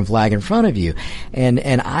American flag in front of you. And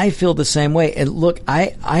I feel the same way. And look,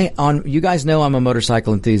 you guys know I'm a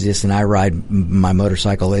motorcycle enthusiast, and I ride my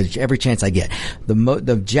motorcycle every chance I get.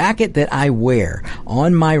 The jacket that I wear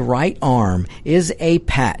on my right arm is a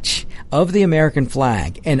patch of the American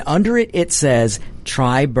flag, and under it says,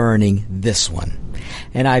 "Try burning this one."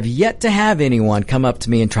 And I've yet to have anyone come up to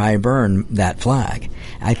me and try and burn that flag.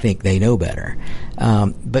 I think they know better.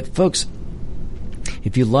 But folks,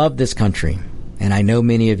 if you love this country, and I know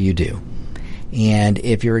many of you do, and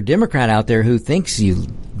if you're a Democrat out there who thinks you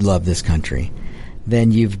love this country,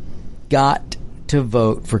 then you've got to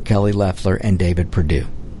vote for Kelly Loeffler and David Perdue.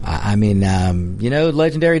 I mean,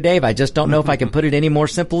 legendary Dave, I just don't know if I can put it any more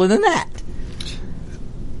simpler than that.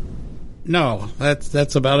 No,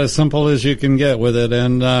 that's about as simple as you can get with it.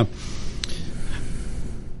 And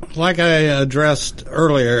like I addressed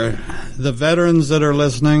earlier, the veterans that are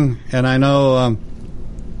listening, and I know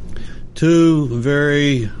two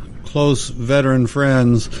very close veteran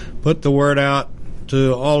friends put the word out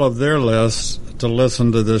to all of their lists to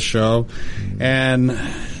listen to this show, and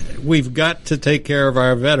we've got to take care of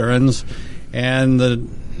our veterans, and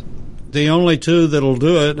the only two that'll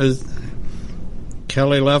do it is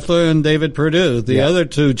Kelly Loeffler and David Perdue. The other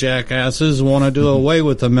two jackasses want to do away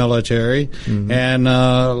with the military, and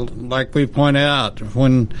like we pointed out,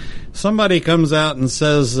 when somebody comes out and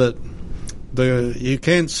says that you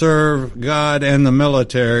can't serve God and the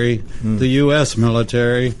military, the U.S.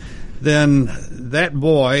 military, then that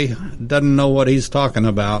boy doesn't know what he's talking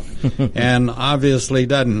about, and obviously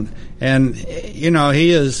doesn't. And, he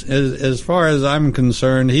is, as far as I'm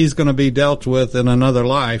concerned, he's going to be dealt with in another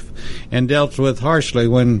life, and dealt with harshly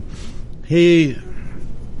when he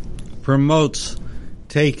promotes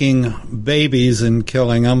taking babies and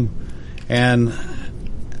killing them, and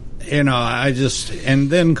and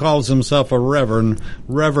then calls himself a reverend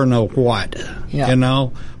of what? Yeah.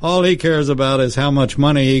 All he cares about is how much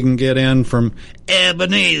money he can get in from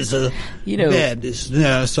Ebenezer bed.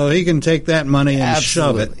 So he can take that money and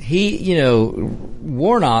shove it.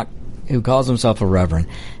 Warnock, who calls himself a reverend,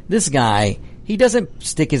 this guy, he doesn't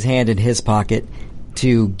stick his hand in his pocket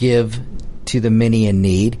to give to the many in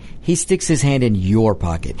need. He sticks his hand in your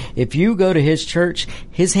pocket. If you go to his church,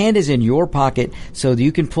 his hand is in your pocket so that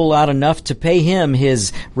you can pull out enough to pay him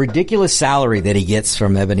his ridiculous salary that he gets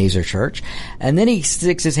from Ebenezer Church. And then he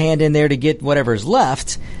sticks his hand in there to get whatever's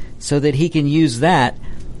left so that he can use that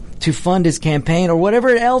to fund his campaign or whatever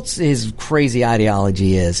else his crazy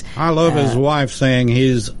ideology is. I love his wife saying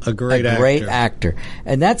he's a great actor.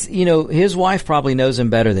 And that's, his wife probably knows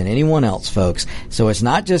him better than anyone else, folks. So it's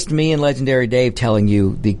not just me and Legendary Dave telling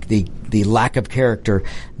you the lack of character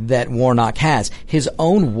that Warnock has. His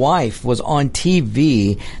own wife was on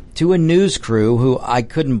TV to a news crew who I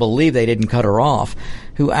couldn't believe they didn't cut her off,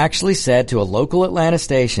 who actually said to a local Atlanta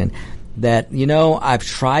station that, I've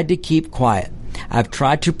tried to keep quiet. I've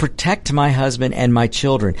tried to protect my husband and my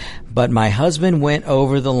children, but my husband went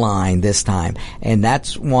over the line this time, and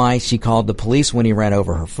that's why she called the police when he ran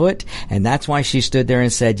over her foot, and that's why she stood there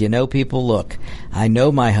and said, people, look, I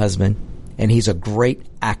know my husband, and he's a great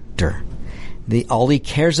actor. All he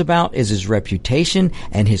cares about is his reputation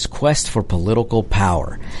and his quest for political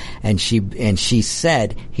power. And she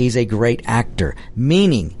said he's a great actor,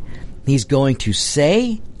 meaning he's going to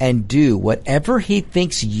say and do whatever he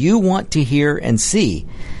thinks you want to hear and see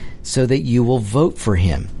so that you will vote for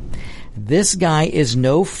him. This guy is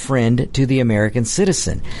no friend to the American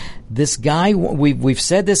citizen. This guy, we've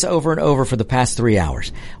said this over and over for the past 3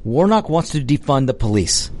 hours. Warnock wants to defund the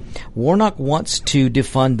police. Warnock wants to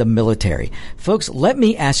defund the military. Folks, let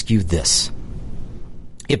me ask you this.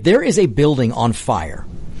 If there is a building on fire,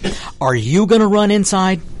 are you going to run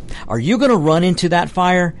inside? Are you going to run into that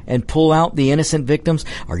fire and pull out the innocent victims?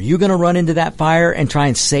 Are you going to run into that fire and try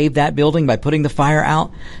and save that building by putting the fire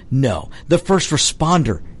out? No. The first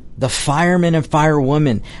responder, the firemen and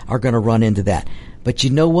firewomen are going to run into that. But you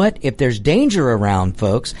know what? If there's danger around,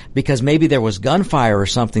 folks, because maybe there was gunfire or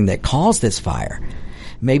something that caused this fire,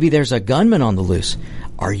 maybe there's a gunman on the loose.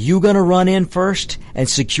 Are you going to run in first and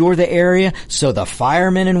secure the area so the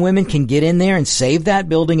firemen and women can get in there and save that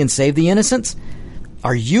building and save the innocents?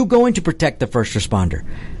 Are you going to protect the first responder?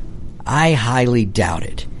 I highly doubt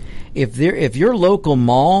it. If your local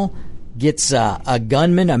mall gets a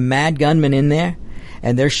gunman, a mad gunman in there,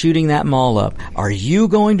 and they're shooting that mall up, are you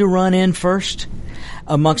going to run in first?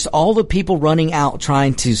 Amongst all the people running out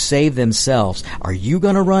trying to save themselves, are you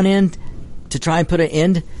going to run in to try and put an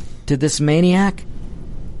end to this maniac?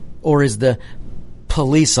 Or is the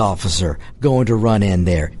police officer going to run in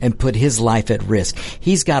there and put his life at risk?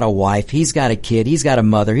 He's got a wife, he's got a kid, he's got a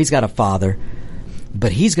mother, he's got a father,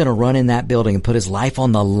 but he's going to run in that building and put his life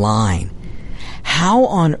on the line. How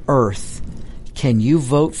on earth can you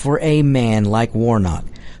vote for a man like Warnock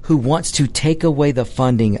who wants to take away the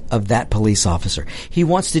funding of that police officer? He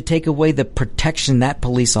wants to take away the protection that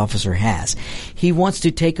police officer has. He wants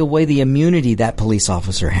to take away the immunity that police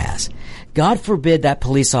officer has. God forbid that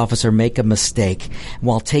police officer make a mistake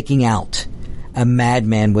while taking out a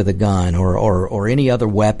madman with a gun or any other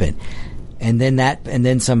weapon, and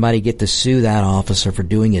then somebody get to sue that officer for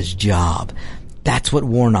doing his job. That's what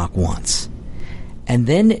Warnock wants. And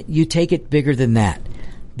then you take it bigger than that.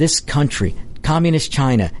 This country, Communist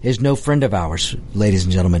China, is no friend of ours, ladies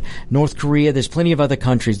and gentlemen. North Korea, there's plenty of other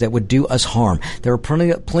countries that would do us harm. There are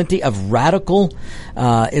plenty of radical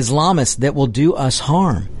Islamists that will do us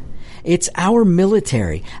harm. It's our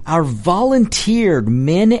military, our volunteered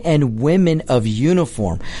men and women of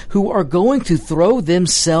uniform who are going to throw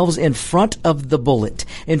themselves in front of the bullet,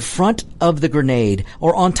 in front of the grenade,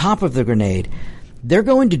 or on top of the grenade. They're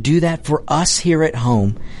going to do that for us here at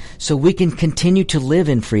home so we can continue to live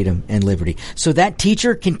in freedom and liberty. So that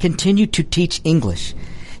teacher can continue to teach English.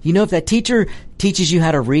 If that teacher teaches you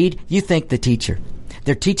how to read, you thank the teacher.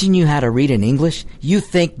 They're teaching you how to read in English, you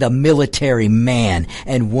thank the military man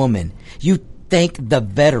and woman. You thank the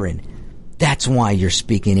veteran. That's why you're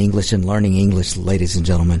speaking English and learning English, ladies and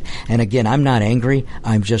gentlemen. And again, I'm not angry,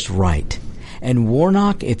 I'm just right. And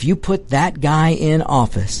Warnock, if you put that guy in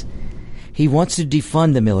office, he wants to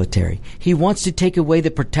defund the military. He wants to take away the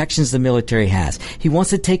protections the military has. He wants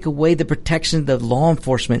to take away the protection that law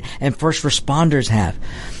enforcement and first responders have.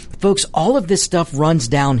 Folks, all of this stuff runs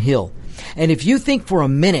downhill. And if you think for a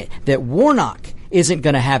minute that Warnock isn't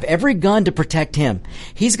going to have every gun to protect him,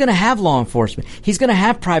 he's going to have law enforcement. He's going to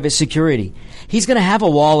have private security. He's going to have a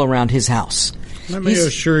wall around his house. Let me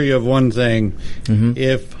assure you of one thing. Mm-hmm.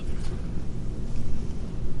 If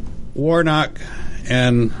Warnock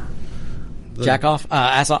and Ossoff,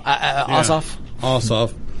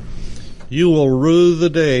 you will rue the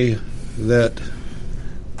day that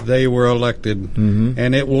they were elected, mm-hmm.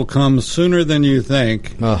 and it will come sooner than you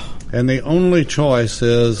think. Oh. And the only choice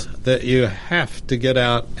is that you have to get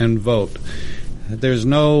out and vote. There's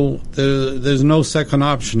no second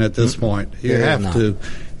option at this point. You have to.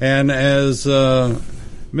 And as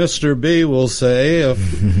Mr. B will say, if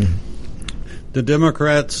the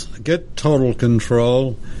Democrats get total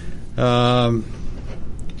control,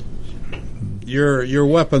 your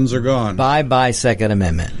weapons are gone. Bye Second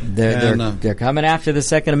Amendment. They're coming after the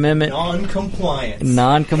Second Amendment.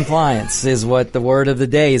 Non-compliance is what the word of the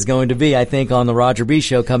day is going to be, I think, on the Roger B.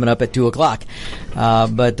 Show coming up at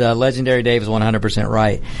 2:00. But Legendary Dave is 100%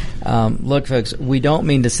 right. Look, folks, we don't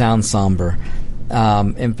mean to sound somber.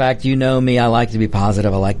 In fact, you know me, I like to be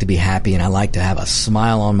positive, I like to be happy, and I like to have a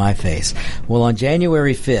smile on my face. Well, on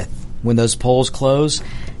January 5th, when those polls close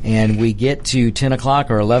and we get to 10 o'clock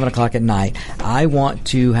or 11 o'clock at night, I want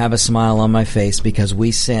to have a smile on my face because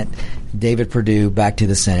we sent David Perdue back to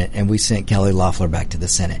the Senate and we sent Kelly Loeffler back to the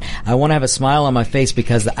Senate. I want to have a smile on my face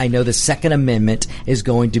because I know the Second Amendment is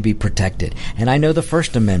going to be protected. And I know the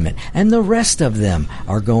First Amendment and the rest of them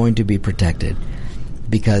are going to be protected.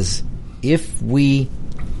 Because if we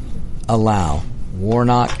allow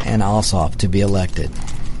Warnock and Ossoff to be elected,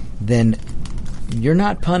 then you're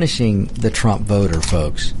not punishing the Trump voter,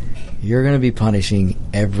 folks. You're going to be punishing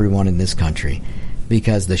everyone in this country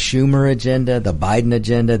because the Schumer agenda, the Biden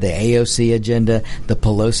agenda, the AOC agenda, the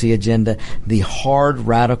Pelosi agenda, the hard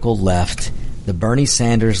radical left, the Bernie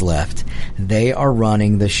Sanders left, they are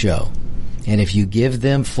running the show. And if you give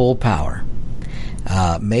them full power,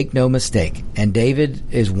 make no mistake, and David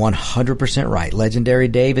is 100% right. Legendary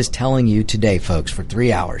Dave is telling you today, folks, for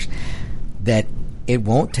 3 hours, that it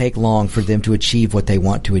won't take long for them to achieve what they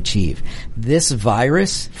want to achieve. This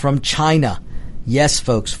virus from China, yes,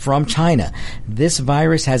 folks, from China, this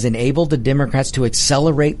virus has enabled the Democrats to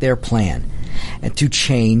accelerate their plan and to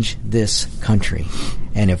change this country.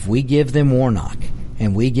 And if we give them Warnock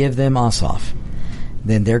and we give them Ossoff,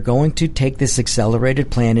 then they're going to take this accelerated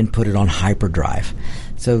plan and put it on hyperdrive.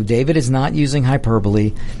 So David is not using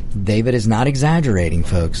hyperbole. David is not exaggerating,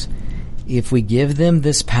 folks. If we give them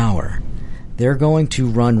this power, they're going to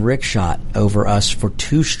run rickshot over us for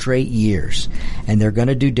 2 straight years, and they're going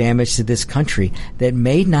to do damage to this country that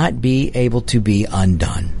may not be able to be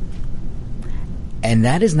undone. And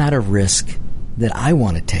that is not a risk that I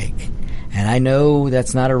want to take. And I know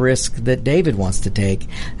that's not a risk that David wants to take,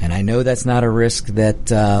 and I know that's not a risk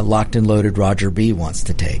that Locked and Loaded Roger B. wants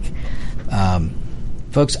to take.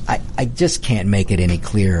 Folks, I just can't make it any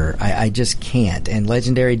clearer. I just can't. And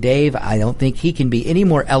Legendary Dave, I don't think he can be any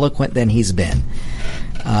more eloquent than he's been.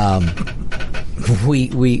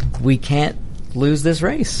 We can't lose this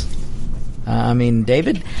race. I mean,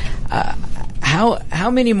 David, how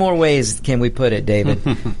many more ways can we put it, David,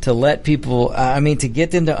 to let people, to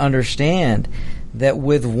get them to understand that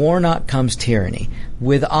with Warnock comes tyranny,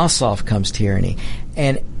 with Ossoff comes tyranny,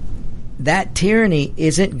 and that tyranny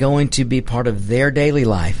isn't going to be part of their daily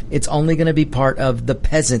life. It's only going to be part of the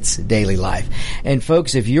peasant's daily life. And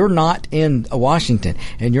folks, if you're not in Washington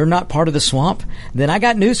and you're not part of the swamp, then I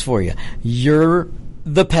got news for you. You're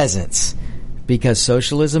the peasants. Because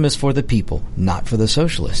socialism is for the people, not for the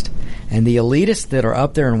socialist. And the elitists that are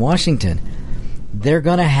up there in Washington, they're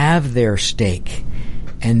going to have their steak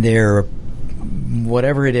and their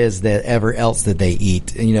whatever it is that ever else that they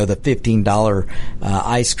eat. You know, the $15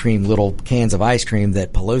 ice cream, little cans of ice cream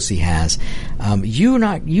that Pelosi has.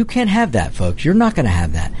 You can't have that, folks. You're not going to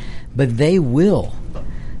have that. But they will.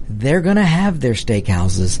 They're going to have their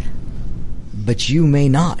steakhouses, but you may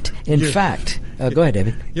not. In fact, go ahead,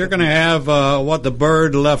 David. You're going to have what the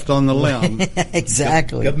bird left on the limb.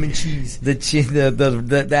 Exactly. Government cheese.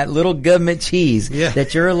 That little government cheese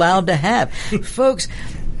that you're allowed to have. Folks,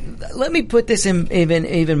 let me put this in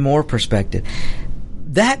even more perspective.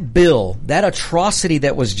 That bill, that atrocity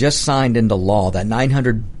that was just signed into law, that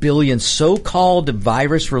 $900 billion so-called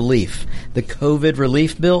virus relief, the COVID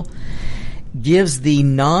relief bill, gives the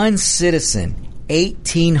non-citizen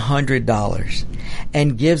 $1,800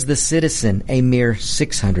 and gives the citizen a mere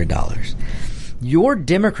 $600. Your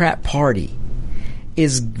Democrat Party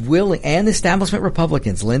is willing, and the establishment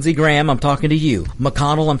Republicans, Lindsey Graham, I'm talking to you,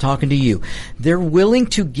 McConnell, I'm talking to you, they're willing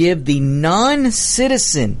to give the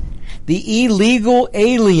non-citizen, the illegal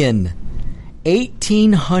alien,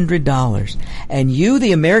 $1,800. And you,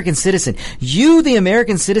 the American citizen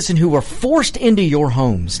who were forced into your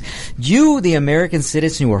homes, you, the American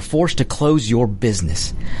citizen who are forced to close your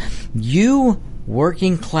business, you,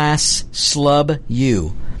 working class slub,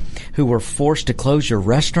 you, who were forced to close your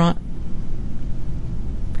restaurant,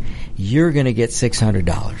 you're going to get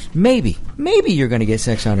 $600. Maybe you're going to get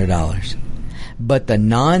 $600. But the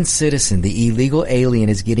non-citizen, the illegal alien,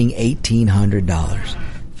 is getting $1,800.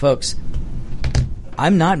 Folks,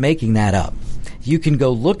 I'm not making that up. You can go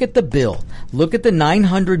look at the bill. Look at the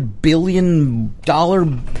 $900 billion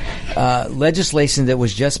legislation that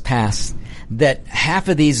was just passed that half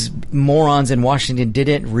of these morons in Washington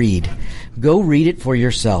didn't read. Go read it for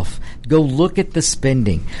yourself. Go look at the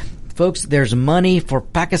spending. Folks, there's money for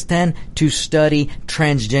Pakistan to study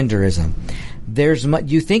transgenderism.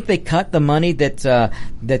 You think they cut the money that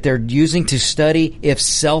they're using to study if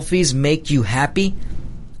selfies make you happy?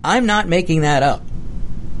 I'm not making that up.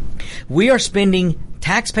 We are spending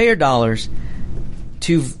taxpayer dollars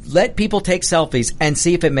to let people take selfies and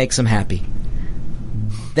see if it makes them happy.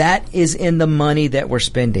 That is in the money that we're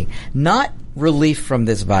spending. Not relief from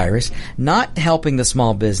this virus, not helping the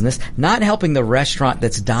small business, not helping the restaurant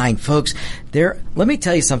that's dying. Folks, let me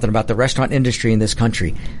tell you something about the restaurant industry in this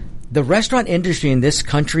country. The restaurant industry in this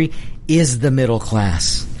country is the middle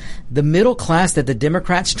class. The middle class that the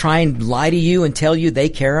Democrats try and lie to you and tell you they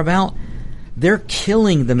care about, they're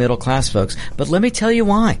killing the middle class, folks. But let me tell you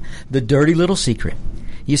why. The dirty little secret.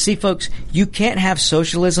 You see, folks, you can't have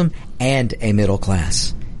socialism and a middle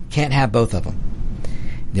class. Can't have both of them.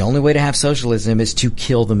 The only way to have socialism is to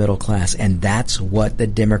kill the middle class, and that's what the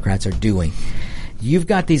Democrats are doing. You've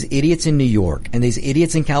got these idiots in New York and these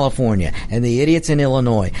idiots in California and the idiots in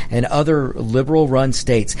Illinois and other liberal-run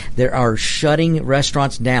states that are shutting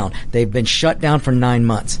restaurants down. They've been shut down for 9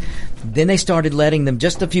 months. Then they started letting them,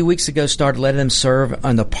 just a few weeks ago, serve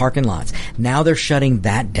on the parking lots. Now they're shutting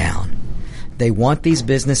that down. They want these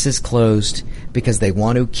businesses closed because they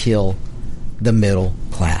want to kill the middle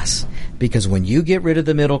class. Because when you get rid of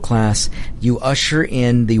the middle class, you usher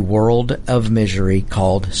in the world of misery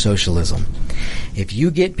called socialism. If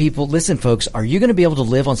you get people, listen folks, are you going to be able to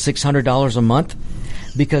live on $600 a month?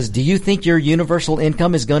 Because do you think your universal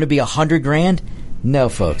income is going to be $100,000? No,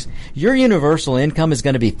 folks. Your universal income is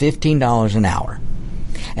going to be $15 an hour.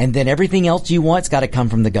 And then everything else you want's got to come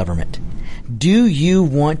from the government. Do you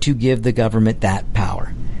want to give the government that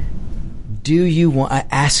power? Do you want,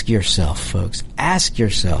 ask yourself, folks, ask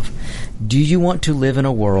yourself, do you want to live in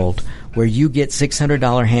a world where you get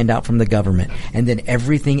 $600 handout from the government and then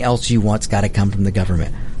everything else you want's got to come from the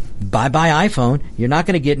government? Bye-bye iPhone. You're not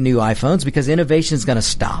going to get new iPhones because innovation is going to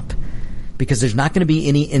stop because there's not going to be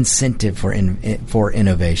any incentive for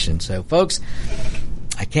innovation. So, folks,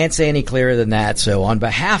 I can't say any clearer than that. So on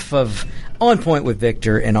behalf of On Point with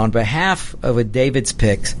Victor and on behalf of David's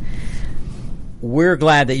Picks, we're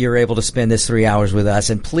glad that you're able to spend this 3 hours with us.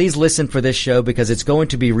 And please listen for this show because it's going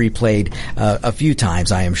to be replayed a few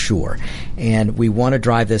times, I am sure. And we want to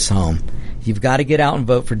drive this home. You've got to get out and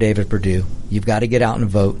vote for David Perdue. You've got to get out and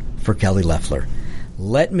vote for Kelly Loeffler.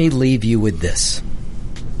 Let me leave you with this.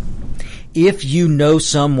 If you know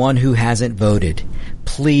someone who hasn't voted,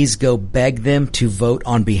 please go beg them to vote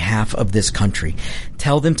on behalf of this country.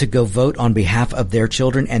 Tell them to go vote on behalf of their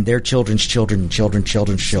children and their children's children and children's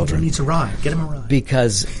children's children. Someone needs a ride. Get them a ride.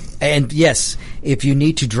 Because, and yes, if you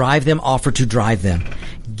need to drive them, offer to drive them.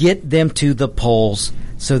 Get them to the polls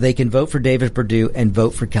so they can vote for David Perdue and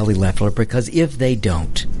vote for Kelly Loeffler. Because if they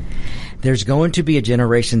don't, there's going to be a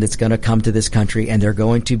generation that's going to come to this country and they're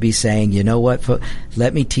going to be saying, you know what,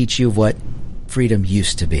 let me teach you what freedom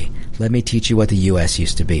used to be. Let me teach you what the U.S.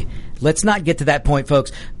 used to be. Let's not get to that point,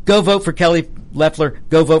 folks. Go vote for Kelly Loeffler.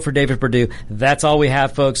 Go vote for David Perdue. That's all we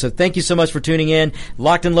have, folks. So thank you so much for tuning in.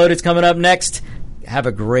 Locked and Loaded's coming up next. Have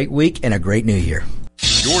a great week and a great new year.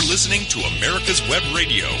 You're listening to America's Web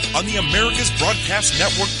Radio on the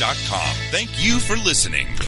AmericasBroadcastNetwork.com. Thank you for listening.